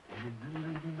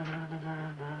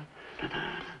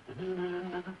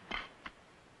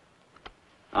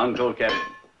 Uncle Kevin.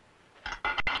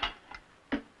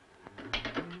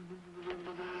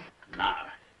 Now,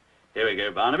 here we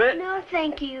go, Barnaby. No,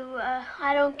 thank you.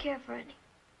 I don't care for any.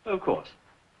 Of course.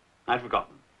 I'd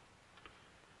forgotten.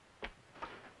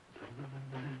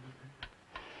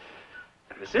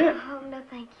 Chrissy? Oh, no,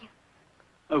 thank you.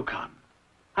 Oh, come.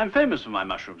 I'm famous for my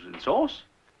mushrooms in sauce.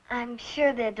 I'm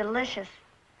sure they're delicious.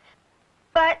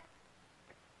 But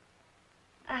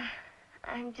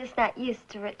I'm just not used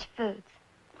to rich foods.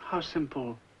 How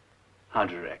simple, how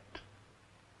direct.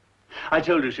 I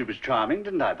told you she was charming,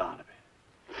 didn't I, Barnaby?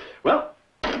 Well,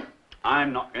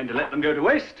 I'm not going to let them go to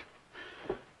waste.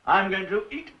 I'm going to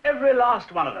eat every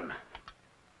last one of them.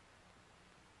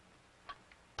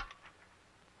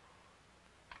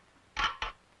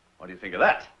 What do you think of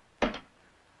that?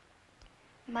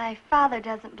 My father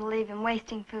doesn't believe in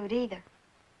wasting food either.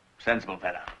 Sensible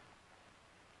fellow.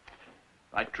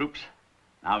 Right, troops.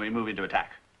 Now we move into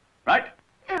attack. Right?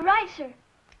 Right, sir.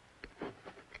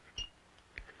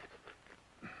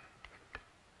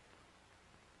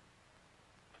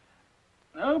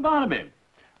 Oh, Barnaby,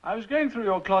 I was going through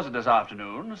your closet this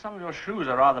afternoon. Some of your shoes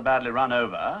are rather badly run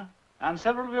over, and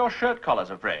several of your shirt collars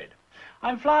are frayed.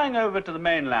 I'm flying over to the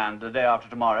mainland the day after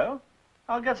tomorrow.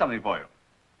 I'll get something for you.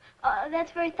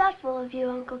 That's very thoughtful of you,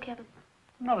 Uncle Kevin.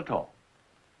 Not at all.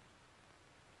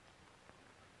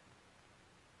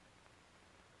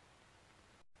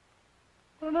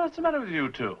 What on earth's the matter with you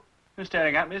two? You're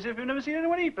staring at me as if you've never seen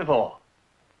anyone eat before.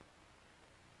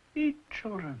 Eat,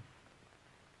 children.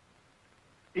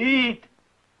 Eat.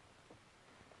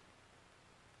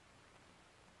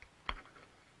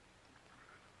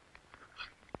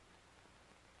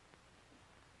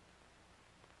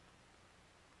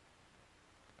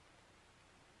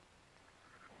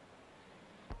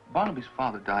 Barnaby's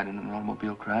father died in an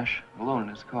automobile crash, alone in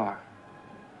his car.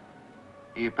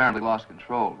 He apparently lost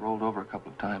control, rolled over a couple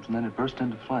of times, and then it burst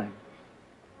into flame.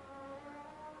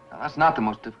 Now, that's not the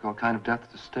most difficult kind of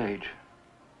death to stage.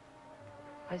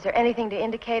 Is there anything to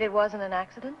indicate it wasn't an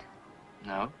accident?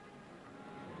 No.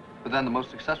 But then the most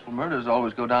successful murders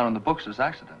always go down in the books as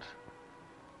accidents.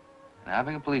 And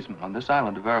having a policeman on this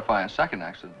island to verify a second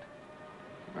accident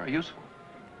is very useful.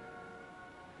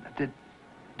 Now,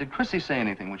 did Chrissy say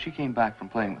anything when she came back from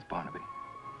playing with Barnaby?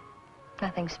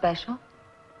 Nothing special.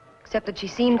 Except that she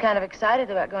seemed kind of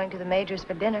excited about going to the Major's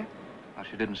for dinner. Well,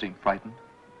 she didn't seem frightened.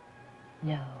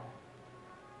 No.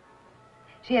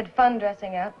 She had fun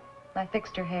dressing up. I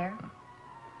fixed her hair.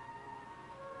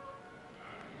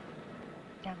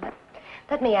 Now,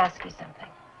 let me ask you something.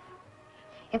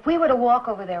 If we were to walk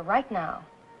over there right now,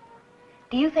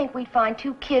 do you think we'd find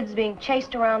 2 kids being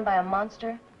chased around by a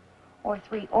monster, or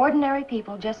 3 ordinary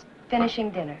people just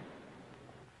finishing dinner?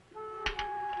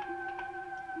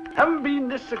 Haven't been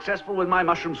this successful with my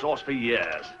mushroom sauce for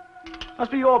years.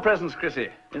 Must be your presence, Chrissy.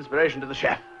 Inspiration to the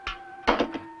chef.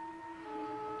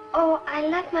 Oh, I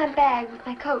left my bag with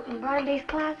my coat in Barnaby's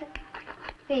closet.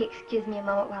 Will you excuse me a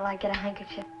moment while I get a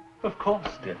handkerchief? Of course,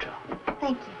 dear child.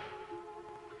 Thank you.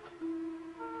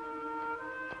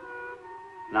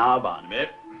 Now, Barnaby,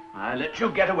 I'll let you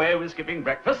get away with skipping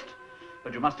breakfast,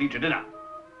 but you must eat your dinner.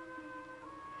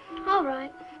 All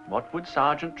right. What would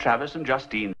Sergeant Travis and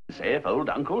Justine say if old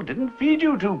Uncle didn't feed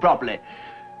you two properly?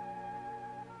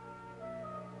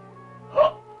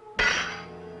 Oh.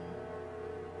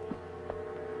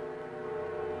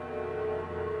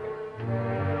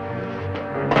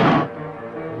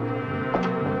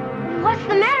 What's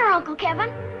the matter, Uncle Kevin?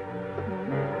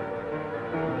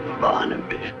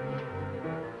 Barnaby,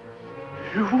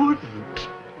 you wouldn't.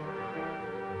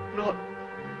 Not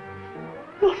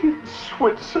in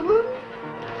Switzerland.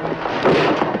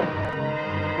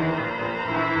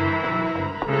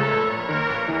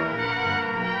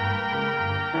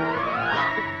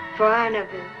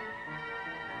 Barnaby.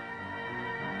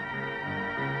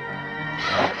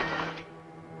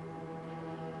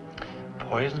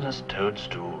 poisonous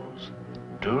toadstools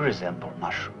do resemble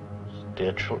mushrooms,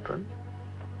 dear children.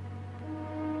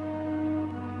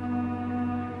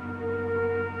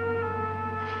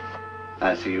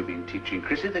 I see you've been teaching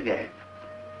Chrissy the game.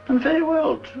 And very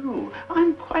well, too.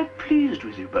 I'm quite pleased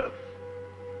with you both.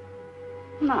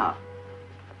 Now,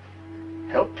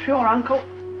 help your uncle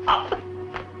up.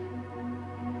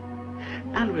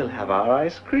 And we'll have our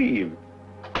ice cream.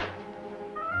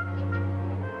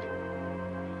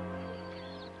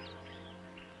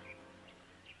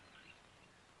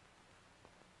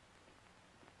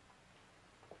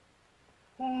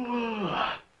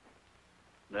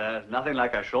 There's nothing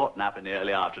like a short nap in the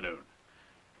early afternoon.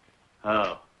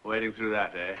 Oh, wading through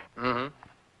that, eh? Mm-hmm.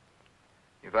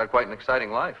 You've had quite an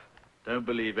exciting life. Don't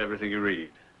believe everything you read.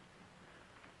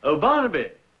 Oh,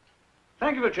 Barnaby,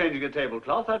 thank you for changing the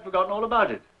tablecloth. I'd forgotten all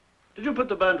about it. Did you put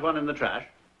the burnt one in the trash?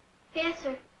 Yes,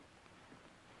 sir.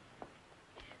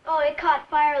 Oh, it caught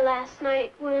fire last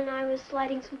night when I was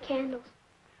lighting some candles.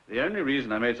 The only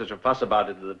reason I made such a fuss about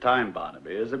it at the time,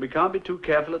 Barnaby, is that we can't be too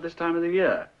careful at this time of the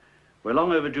year. We're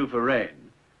long overdue for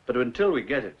rain, but until we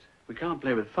get it, we can't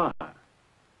play with fire.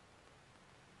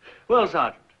 Well,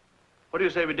 Sergeant, what do you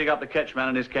say we dig up the catchman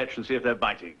and his catch and see if they're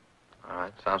biting? All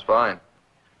right, sounds fine.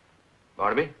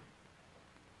 Barnaby?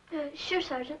 Sure,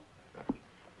 Sergeant.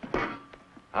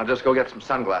 I'll just go get some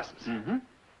sunglasses. Mm-hmm.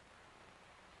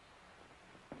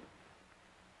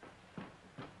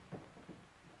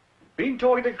 Been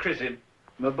talking to Chrissy,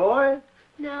 my boy?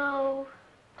 No.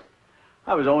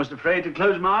 I was almost afraid to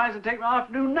close my eyes and take my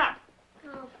afternoon nap.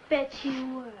 I'll bet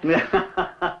you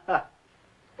were.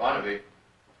 Barnaby,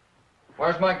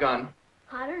 where's my gun?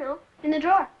 I don't know. In the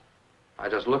drawer. I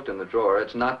just looked in the drawer.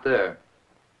 It's not there.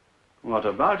 What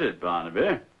about it,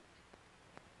 Barnaby?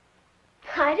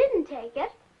 I didn't take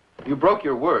it. You broke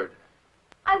your word.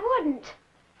 I wouldn't.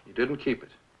 You didn't keep it.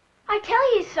 I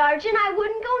tell you, Sergeant, I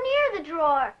wouldn't go near the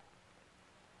drawer.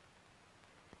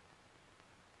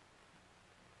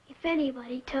 If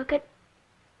anybody took it,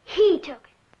 he took it.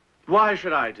 Why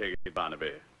should I take it,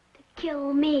 Barnaby? To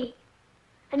kill me.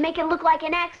 And make it look like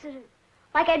an accident.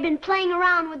 Like I'd been playing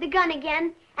around with the gun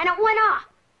again, and it went off.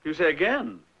 You say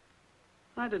again?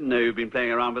 I didn't know you'd been playing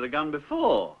around with a gun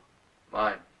before.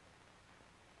 Mine.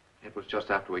 It was just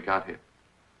after we got here.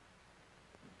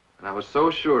 And I was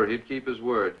so sure he'd keep his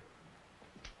word.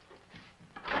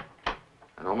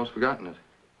 I'd almost forgotten it.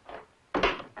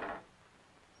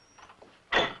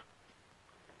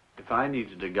 If I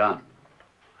needed a gun,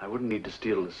 I wouldn't need to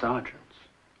steal the sergeant's.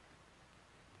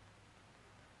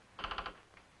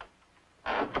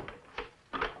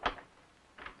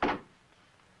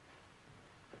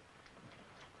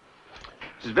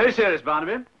 This is very serious,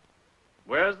 Barnaby.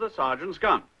 Where's the sergeant's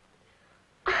gun?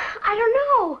 I don't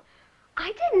know.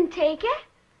 I didn't take it.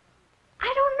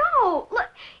 I don't know. Look,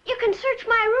 you can search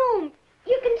my room.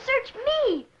 You can search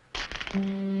me.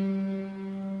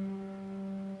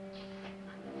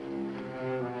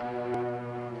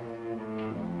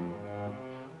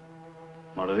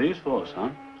 What are these for,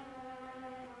 son?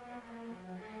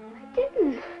 I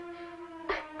didn't.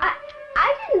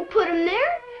 I didn't put them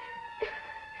there.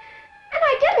 And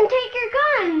I didn't take your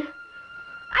gun.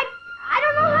 I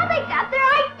don't know how they got there. I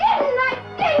didn't.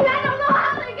 I don't know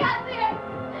how they got there.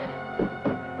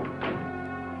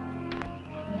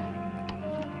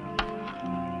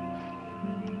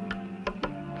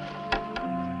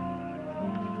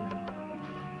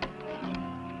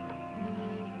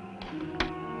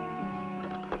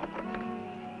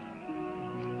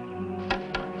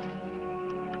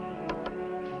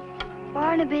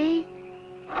 Barnaby,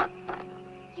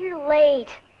 You're late.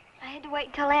 I had to wait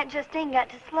until Aunt Justine got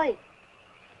to sleep.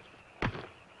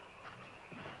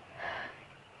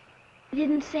 You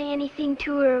didn't say anything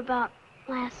to her about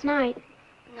last night.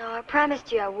 No, I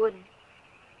promised you I wouldn't.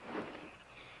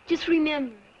 Just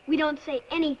remember, we don't say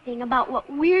anything about what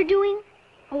we're doing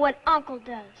or what Uncle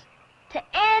does to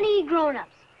any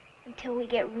grown-ups until we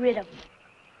get rid of them.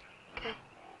 Okay.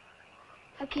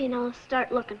 Okay, now let's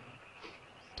start looking.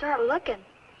 Start looking?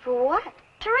 For what?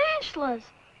 Tarantulas.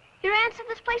 Your aunt said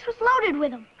this place was loaded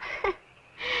with them.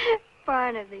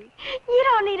 Barnaby, you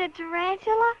don't need a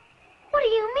tarantula. What do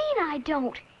you mean I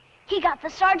don't? He got the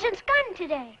sergeant's gun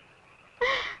today.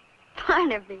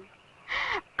 Barnaby,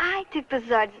 I took the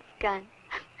sergeant's gun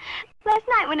last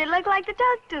night when it looked like the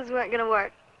toasters weren't going to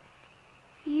work.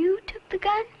 You took the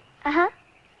gun? Uh-huh.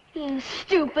 You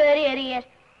stupid idiot.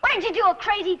 What did you do a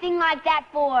crazy thing like that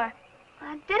for?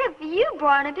 I did it for you,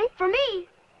 Barnaby. For me?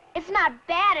 It's not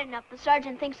bad enough the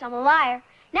sergeant thinks I'm a liar.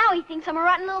 Now he thinks I'm a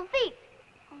rotten little thief.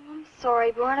 Oh, I'm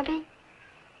sorry, Barnaby.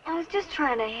 I was just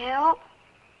trying to help.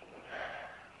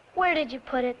 Where did you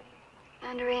put it?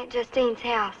 Under Aunt Justine's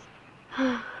house.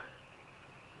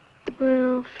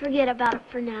 Well, forget about it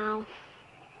for now.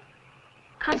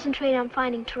 Concentrate on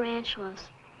finding tarantulas.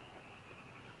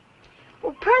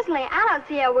 Well, personally, I don't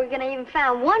see how we're going to even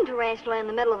find one tarantula in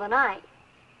the middle of the night.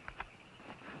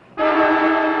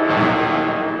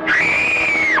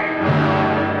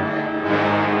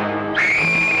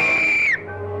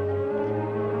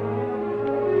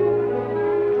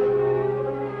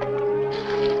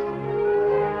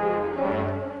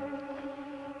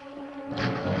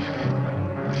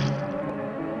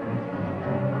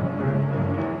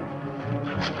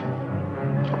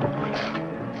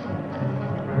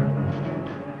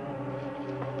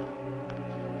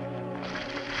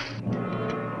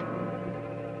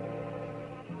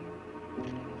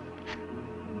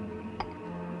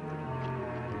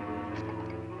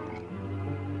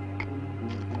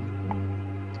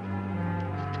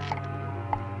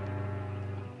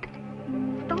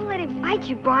 Don't let him bite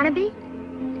you, Barnaby.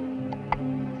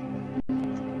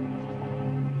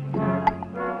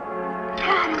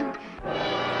 Got him.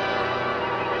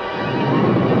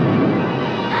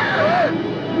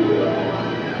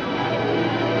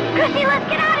 Chrissy, let's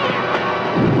get out of here.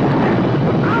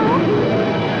 Oh.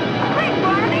 Quick,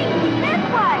 Barnaby. This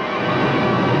way.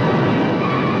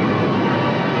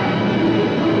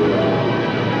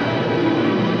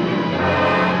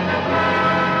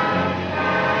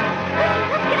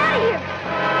 Let's get out of here.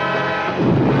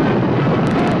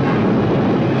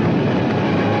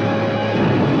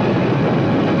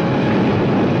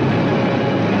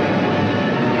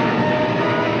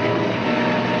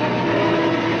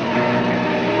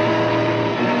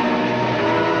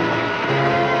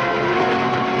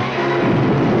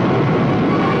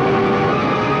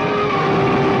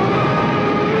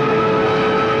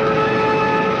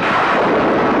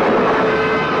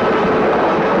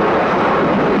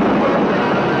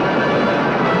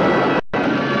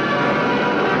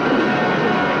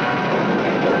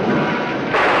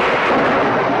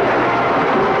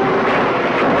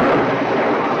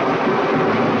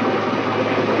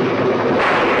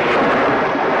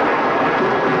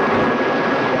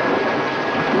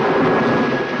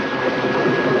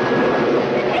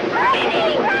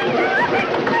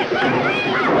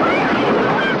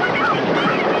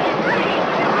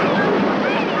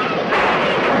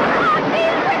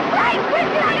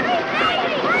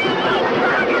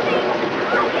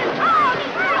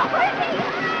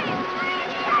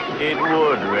 It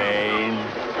would rain.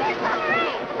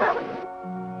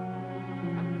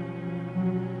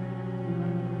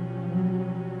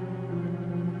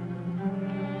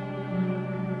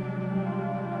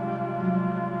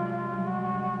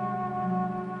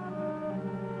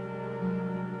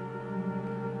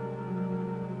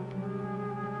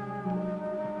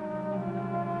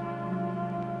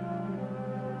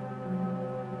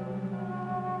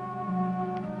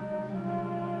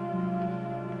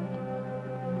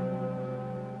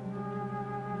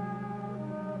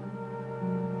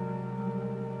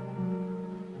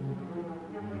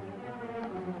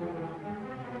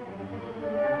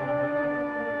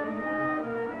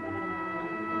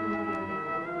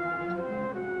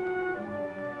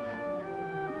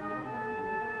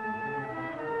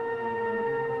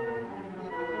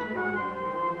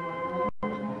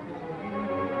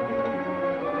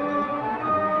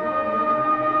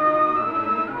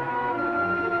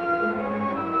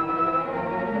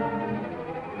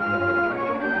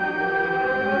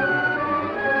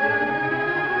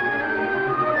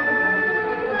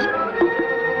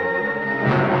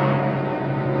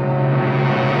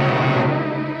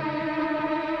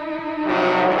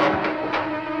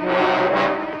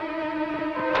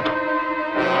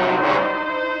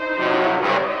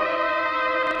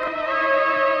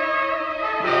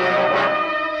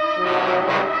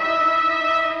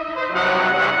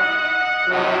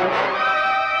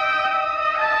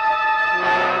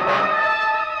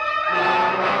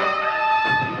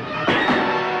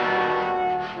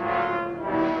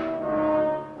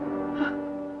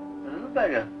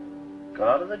 Beggar. Got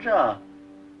out of the jar.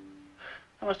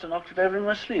 I must have knocked it over in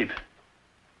my sleep.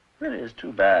 Really is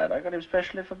too bad. I got him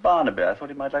specially for Barnaby. I thought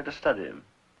he might like to study him.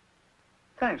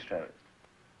 Thanks, Travis.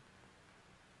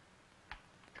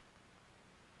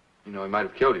 You know, he might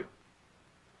have killed you.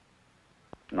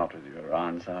 Not with you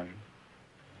around, Sergeant.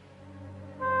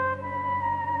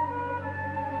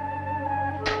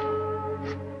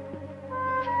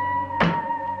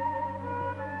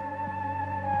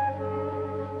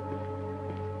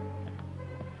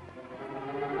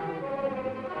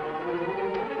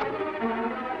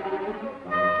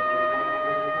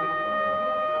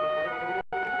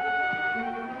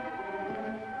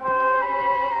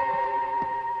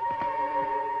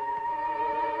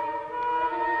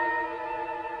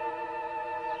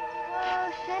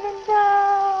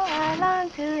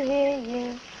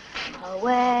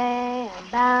 Away, I'm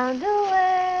bound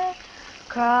away,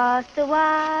 across the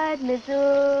wide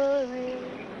Missouri.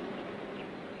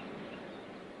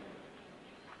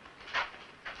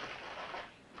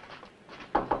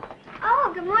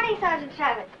 Oh, good morning, Sergeant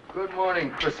Travis. Good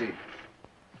morning, Chrissy.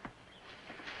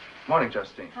 Morning,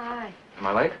 Justine. Hi. Am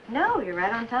I late? No, you're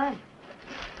right on time.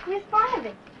 Miss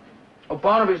Barnaby. Oh,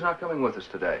 Barnaby's not coming with us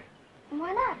today.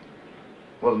 Why not?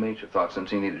 Well, the major thought since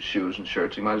he needed shoes and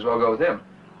shirts, he might as well go with him.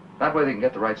 That way they can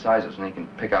get the right sizes and he can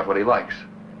pick out what he likes.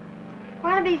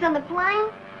 Barnaby's on the plane?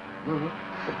 Mm-hmm.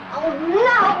 Oh,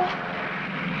 no!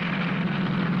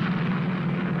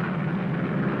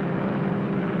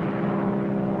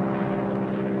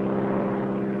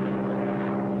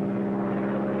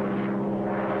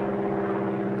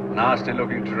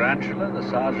 Nasty-looking tarantula. The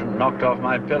sergeant knocked off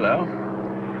my pillow.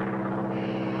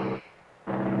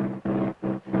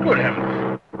 Good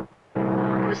heavens.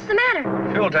 What's the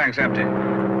matter? Fuel tank's empty.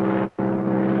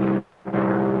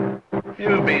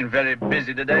 You've been very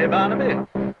busy today, Barnaby.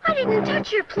 I didn't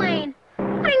touch your plane. I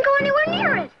didn't go anywhere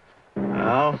near it.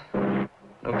 Well,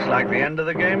 looks like the end of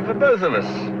the game for both of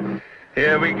us.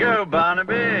 Here we go,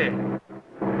 Barnaby.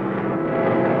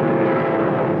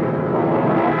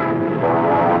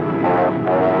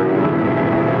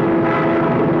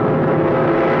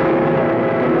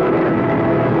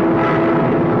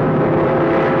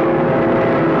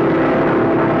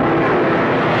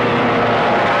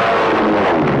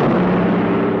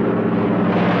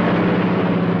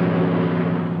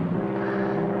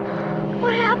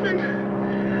 What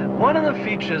happened? One of the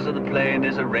features of the plane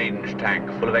is a range tank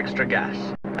full of extra gas.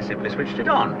 I simply switched it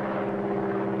on.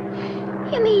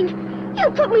 You mean you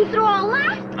put me through all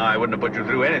that? I wouldn't have put you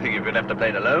through anything if you left the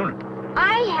plane alone.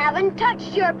 I haven't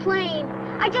touched your plane.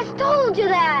 I just told you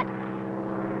that.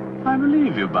 I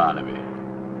believe you, Barnaby.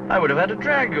 I would have had to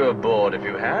drag you aboard if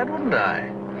you had, wouldn't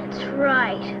I? That's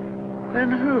right.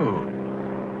 Then who?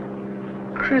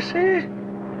 Chrissy?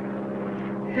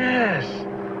 Yes,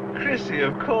 Chrissy,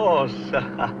 of course.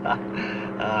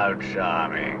 How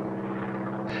charming.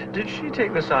 Did she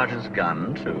take the sergeant's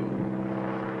gun, too?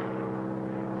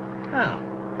 Well,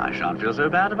 I shan't feel so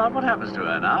bad about what happens to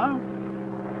her now.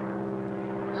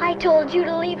 I told you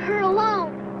to leave her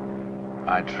alone.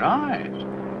 I tried,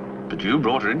 but you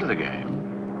brought her into the game.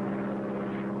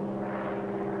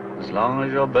 As long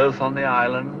as you're both on the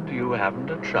island, you haven't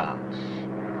a chance.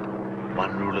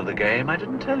 One rule of the game I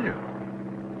didn't tell you.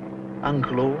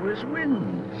 Uncle always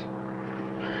wins.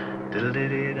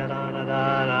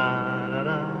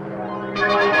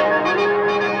 Diddle-dee-dee-da-da-da-da-da-da.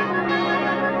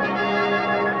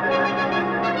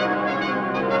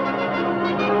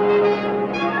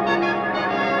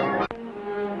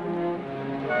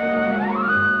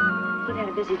 You've had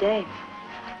a busy day.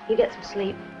 You get some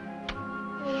sleep.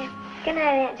 Yeah. Good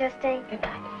night, Aunt Justine. Good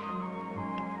night.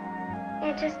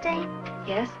 Aunt Justine,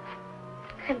 Yes?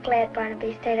 I'm glad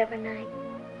Barnaby stayed overnight.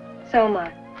 So am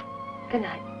I. Good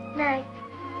night. Night.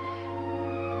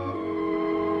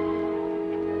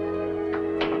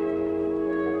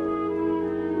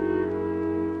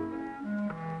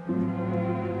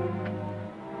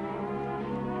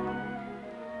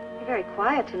 You're very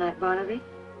quiet tonight, Barnaby.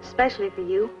 Especially for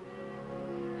you.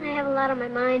 I have a lot on my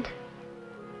mind.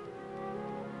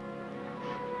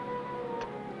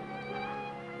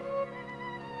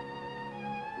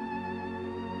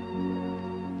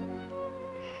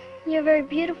 You're very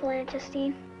beautiful, Aunt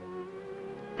Justine.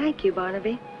 Thank you,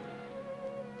 Barnaby.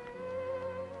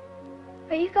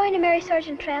 Are you going to marry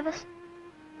Sergeant Travis?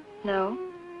 No.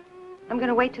 I'm going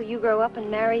to wait till you grow up and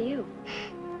marry you.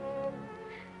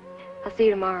 I'll see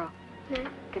you tomorrow. No.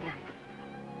 Good night.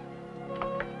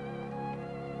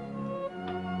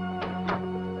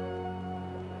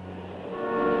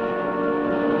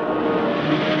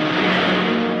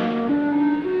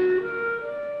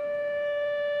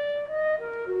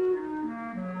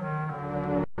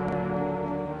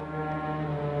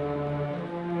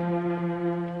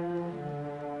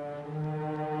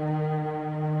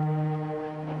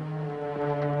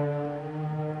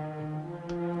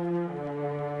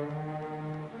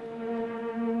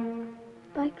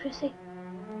 Bye, Chrissy.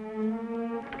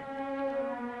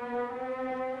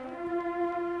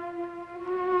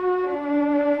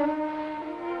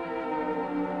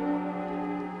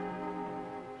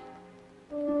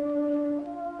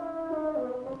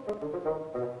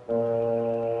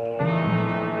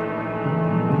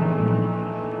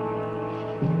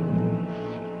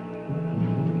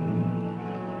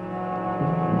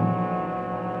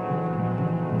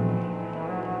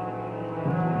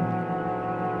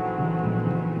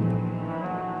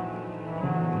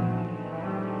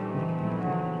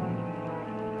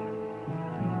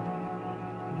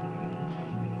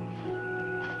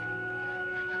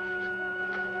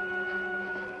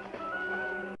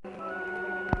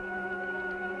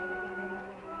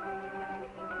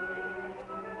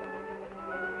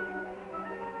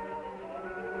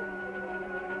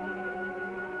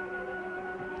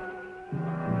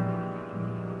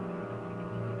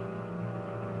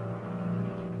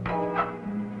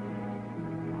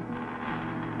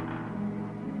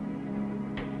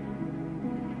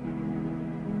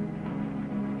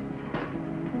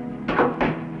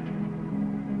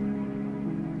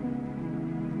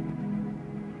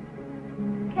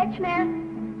 Catchman?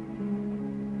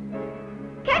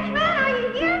 Catchman, are you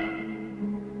here?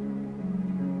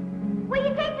 Will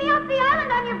you take me off the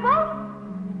island on your boat?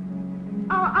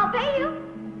 I'll pay you.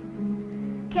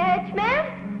 Catchman?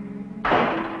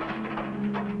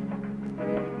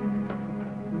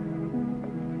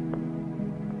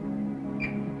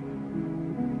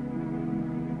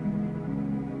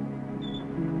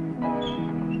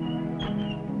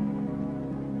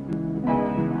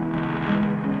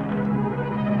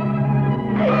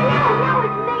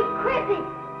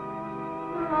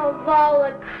 Of all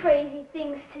the crazy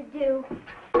things to do.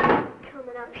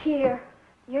 Coming up here.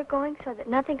 You're going so that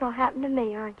nothing will happen to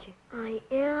me, aren't you? I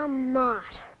am not.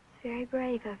 It's very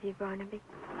brave of you, Barnaby.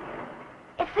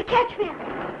 It's the Catchman.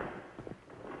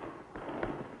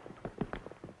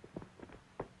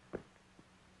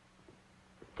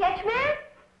 Catchman?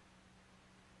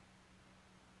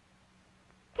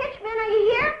 Catchman, are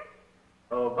you here?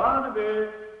 Oh, Barnaby.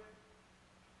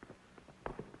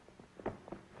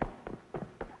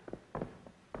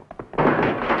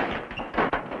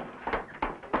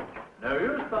 No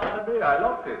use, Barnaby. I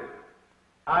locked it.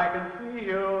 I can see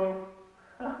you,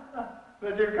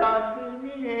 but you can't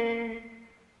see me.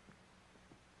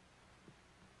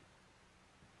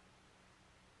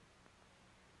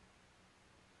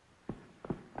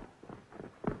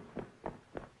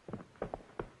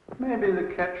 Maybe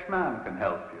the Catchman can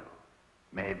help you.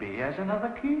 Maybe he has another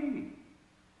key.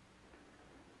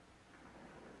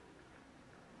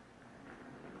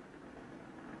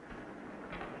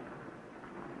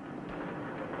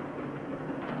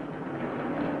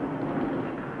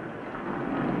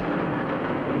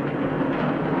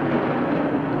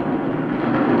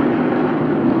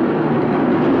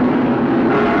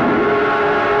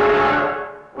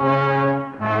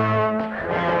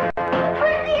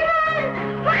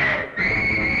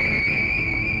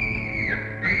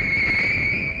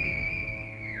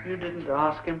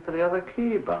 Ask him for the other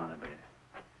key, Barnaby.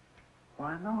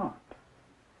 Why not?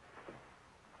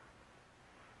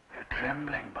 You're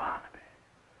trembling, Barnaby.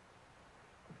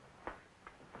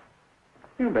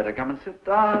 You better come and sit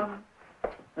down.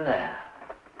 There.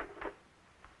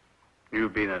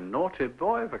 You've been a naughty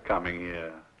boy for coming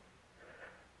here.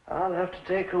 I'll have to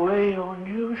take away your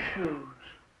new shoes.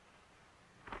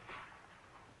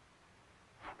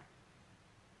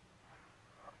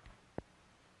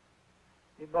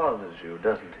 He bothers you,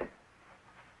 doesn't he?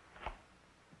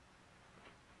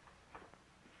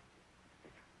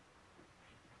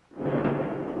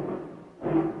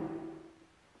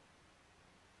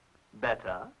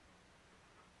 Better?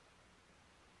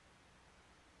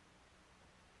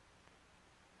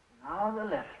 Now the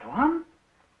left one.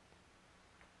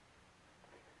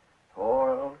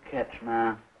 Poor old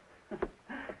Catchman.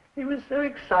 He was so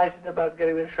excited about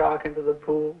getting the shark into the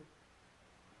pool.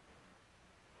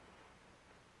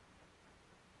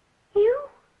 You?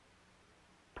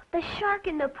 Put the shark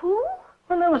in the pool?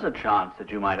 Well, there was a chance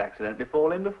that you might accidentally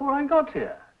fall in before I got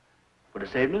here. Would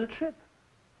have saved me the trip.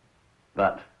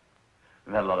 But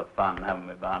we've had a lot of fun, haven't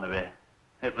we, Barnaby?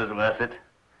 It was worth it.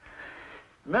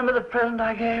 Remember the present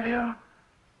I gave you?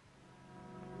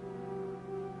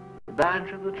 The badge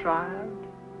of the triad,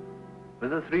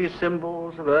 with the 3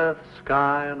 symbols of earth,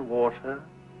 sky, and water.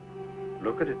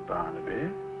 Look at it,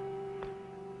 Barnaby.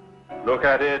 Look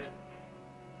at it.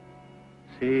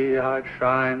 See how it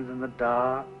shines in the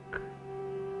dark.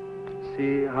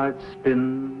 See how it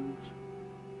spins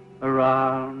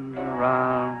around and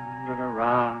around and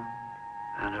around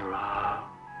and around.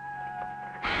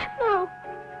 No.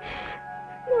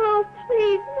 No,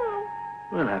 please, no.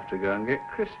 We'll have to go and get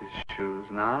Chrissy's shoes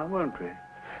now, won't we?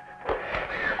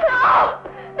 No!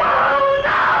 No!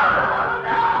 No!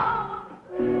 No!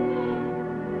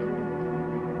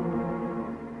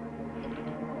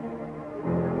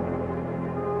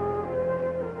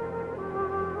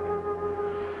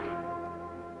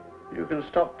 You can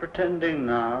stop pretending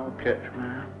now,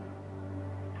 Catchman.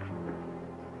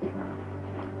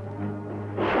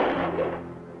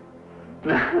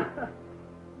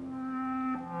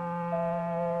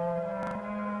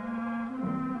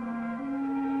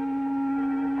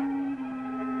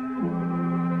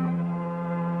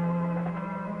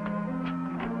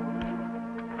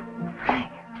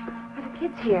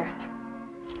 Here.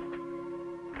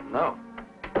 No.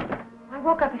 I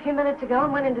woke up a few minutes ago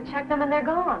and went in to check them, and they're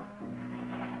gone.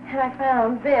 And I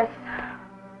found this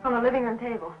on the living room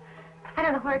table. I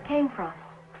don't know where it came from.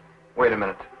 Wait a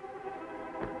minute.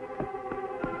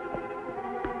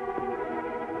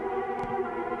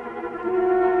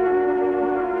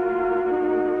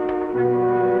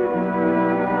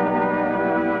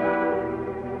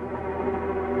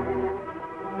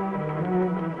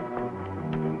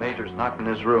 Not in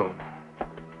his room.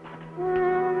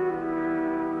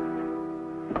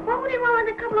 What would he want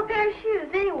with a couple of pairs of shoes,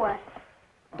 anyway?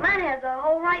 Mine has a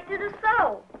whole right to the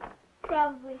sole.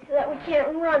 Probably so that we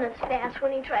can't run as fast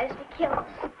when he tries to kill us.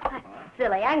 That's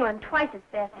silly. I can run twice as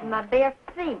fast with my bare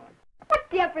feet. What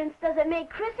difference does it make,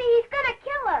 Chrissy? He's gonna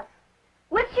kill us.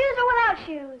 With shoes or without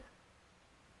shoes?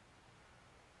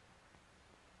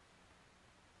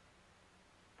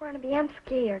 Barnaby, I'm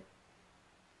scared.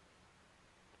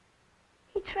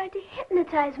 He tried to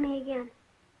hypnotize me again.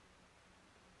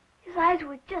 His eyes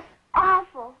were just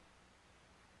awful.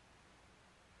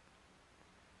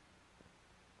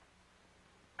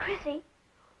 Chrissy,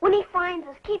 when he finds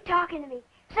us, keep talking to me.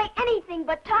 Say anything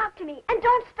but talk to me, and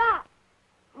don't stop.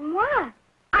 What?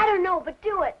 I don't know, but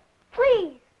do it.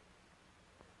 Please.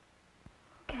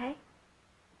 Okay.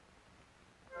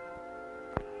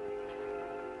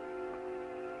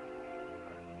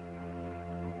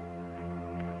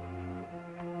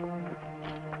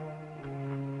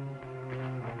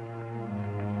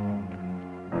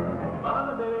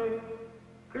 Barnaby!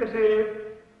 Chrissy!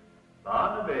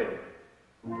 Barnaby!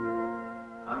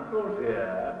 Uncle's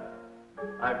here.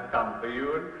 I've come for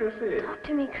you and Chrissy. Talk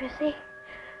to me, Chrissy.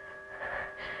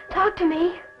 Talk to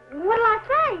me. What'll I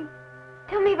say?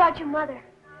 Tell me about your mother.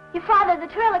 Your father,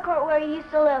 the trailer court where he used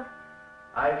to live.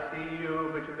 I see you,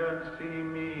 but you don't see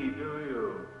me, do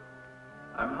you?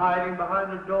 I'm hiding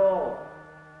behind a door.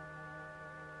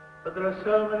 But there are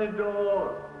so many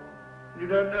doors. You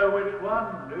don't know which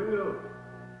one, do you?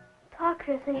 Talk,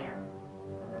 Chrissy.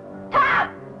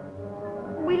 Talk!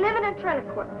 We live in a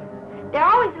trailer court. There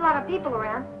are always a lot of people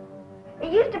around.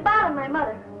 It used to bother my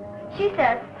mother. She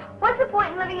says, what's the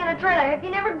point in living in a trailer if you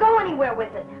never go anywhere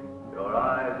with it? Your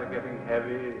eyes are getting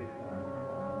heavy.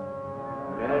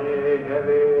 Very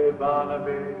heavy,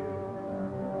 Barnaby.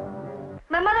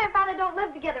 My mother and father don't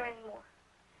live together anymore.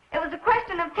 It was a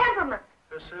question of temperament.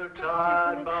 You're so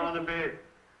tired, Barnaby.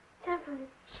 Temperament.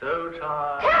 So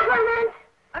tired. Temperament?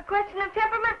 A question of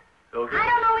temperament? Go get I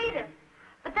don't know sleep. either.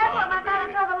 But that's what my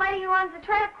father told the lady who runs the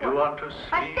trailer court. You want to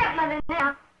My sleep? stepmother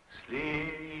now.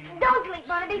 Sleep. Don't sleep,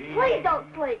 Barnaby. Sleep. Please don't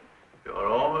sleep. You're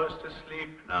almost asleep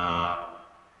now.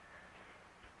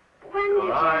 When did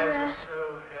Your eyes your are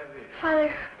so heavy.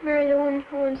 father marry the woman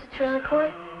who owns the trailer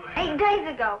court? 8 days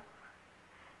ago.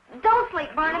 Don't sleep,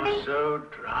 Barnaby. You're so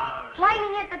drowsy.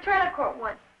 Lightning hit the trailer court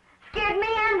once. Scared me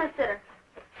and the sitter.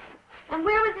 And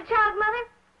where was the child's mother?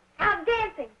 Out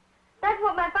dancing. That's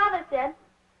what my father said.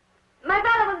 My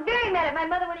father was very mad at my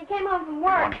mother when he came home from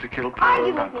work. Wanted to kill poor Argue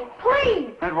old with me, Uncle.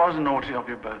 please. That was naughty of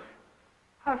you both.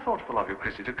 How thoughtful of you,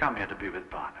 Chrissy, to come here to be with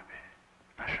Barnaby.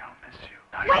 I shall miss you.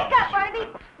 I shall Wake up, miss Barnaby.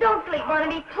 you. Don't sleep,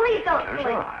 Barnaby. Please don't Close sleep.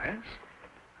 your eyes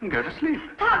and go to sleep.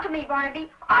 Talk to me,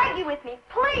 Barnaby. Argue with me,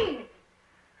 please.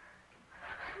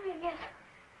 I guess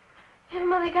your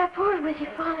mother got bored with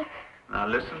your father. Now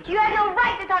listen to You me. had no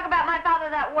right to talk about my father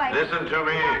that way. Listen to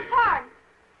me. That's hard.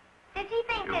 Did she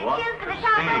think You that want shoes for to the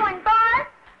child sleep. going bars?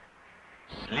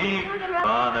 Sleep,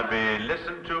 Barnaby.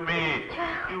 Listen to me.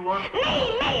 You want to Me,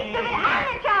 sleep. stupid. I'm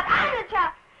the child. I'm the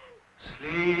child.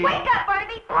 Sleep. Wake up,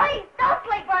 Barnaby. Please, don't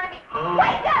sleep, Barnaby. Oh,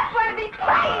 Wake up, Barnaby. so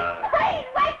Please, tired. please,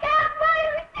 wake up,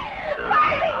 Barnaby. So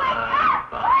Barnaby, wake tired, up,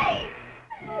 please.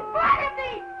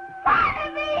 Barnaby,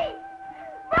 Barnaby,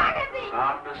 Barnaby.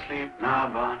 Sound asleep now,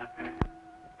 Barnaby.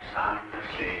 Sound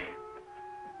asleep.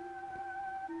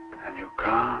 And you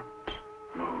can't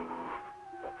move.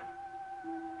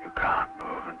 You can't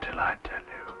move until I tell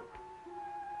you.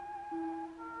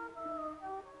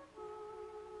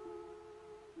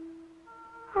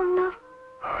 Oh, no.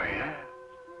 Oh, yes.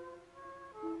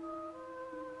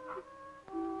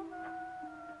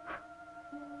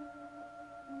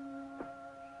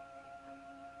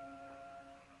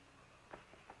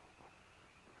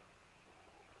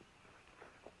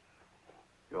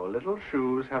 Your little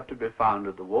shoes have to be found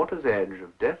at the water's edge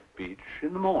of Death Beach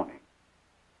in the morning,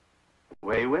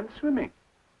 where you went swimming,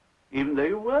 even though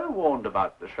you were warned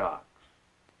about the sharks.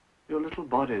 Your little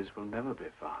bodies will never be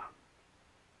found.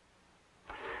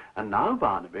 And now,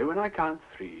 Barnaby, when I count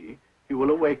 3, you will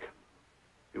awaken.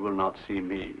 You will not see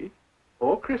me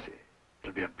or Chrissy.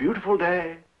 It'll be a beautiful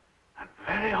day and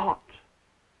very hot.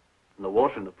 And the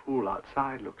water in the pool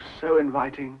outside looks so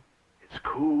inviting. It's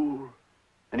cool.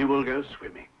 And you will go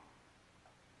swimming.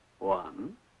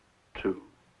 1, 2,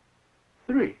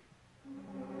 3.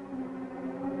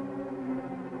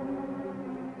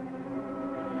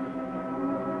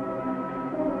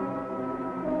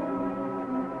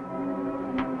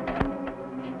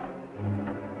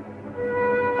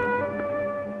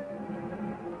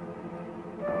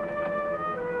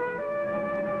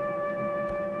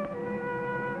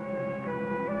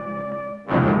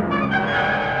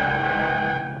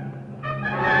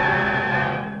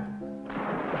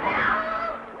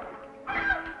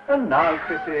 And now,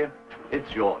 Chrissy,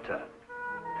 it's your turn.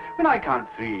 When I count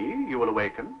 3, you will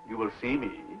awaken, you will see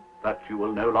me, but you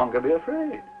will no longer be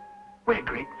afraid. We're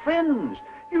great friends.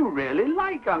 You really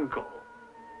like Uncle.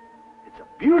 It's a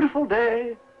beautiful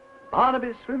day.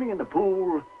 Barnaby's swimming in the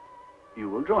pool. You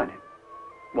will join him.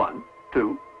 1,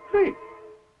 2, 3.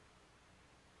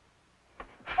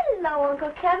 Hello,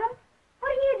 Uncle Kevin.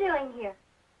 What are you doing here?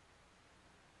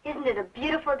 Isn't it a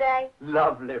beautiful day?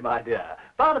 Lovely, my dear.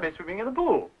 Barnaby's swimming in the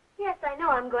pool. Yes, I know.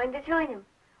 I'm going to join him.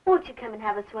 Won't you come and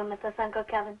have a swim with us, Uncle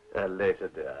Kevin? Later,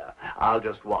 dear. I'll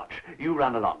just watch. You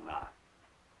run along now.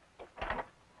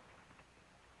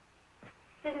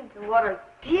 Isn't the water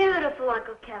beautiful,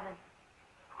 Uncle Kevin?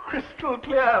 Crystal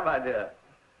clear, my dear.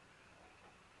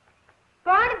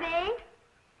 Barnaby!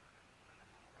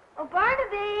 Oh,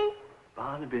 Barnaby!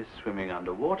 Barnaby's swimming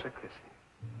underwater, Chrissy.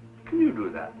 Can you do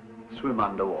that? Swim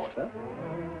underwater?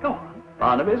 Go on.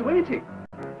 Barnaby's waiting.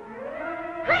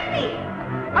 Chrissy!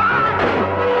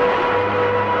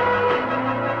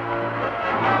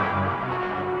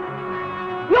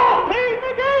 You're playing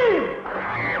the game!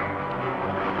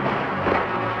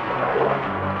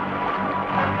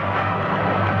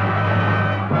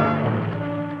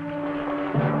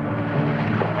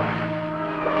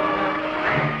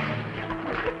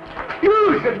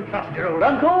 You shouldn't trust your old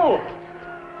uncle.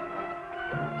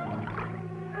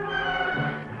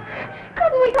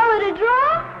 Couldn't we call it a draw?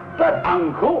 But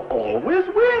Uncle always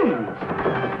wins.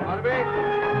 Barnaby!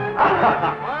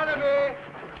 Barnaby!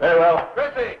 Very well.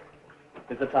 Chrissy!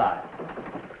 It's a tie.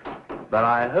 But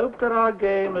I hope that our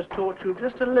game has taught you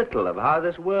just a little of how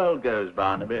this world goes,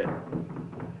 Barnaby.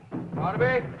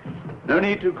 Barnaby! No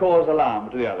need to cause alarm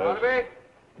to the others. Barnaby!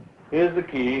 Here's the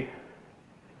key.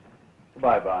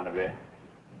 Goodbye, Barnaby.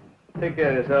 Take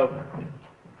care of yourself.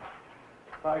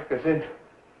 Bye, Chrissy.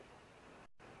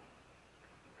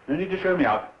 No need to show me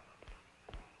out.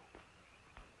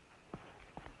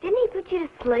 Didn't he put you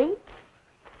to sleep?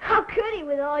 How could he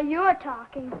with all your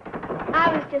talking?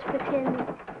 I was just pretending.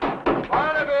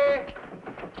 Barnaby!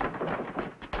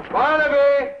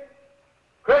 Barnaby!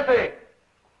 Chrissy!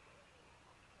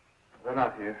 They're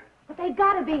not here. But they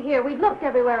gotta be here. We've looked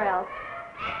everywhere else.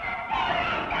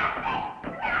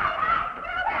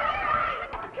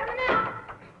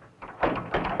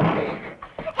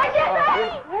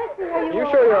 You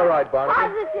sure you're all right, Barnaby?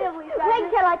 Positively, Wait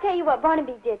till I tell you what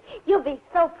Barnaby did. You'll be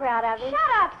so proud of him. Shut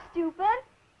up, stupid.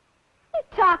 You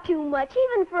talk too much,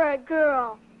 even for a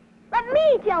girl. Let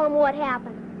me tell him what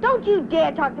happened. Don't you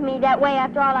dare talk to me that way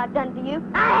after all I've done to you.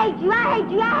 I hate you, I hate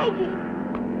you, I hate you.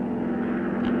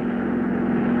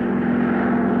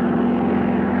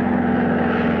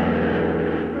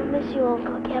 I'll miss you,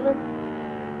 Uncle Kevin.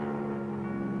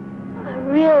 I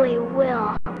really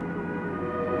will.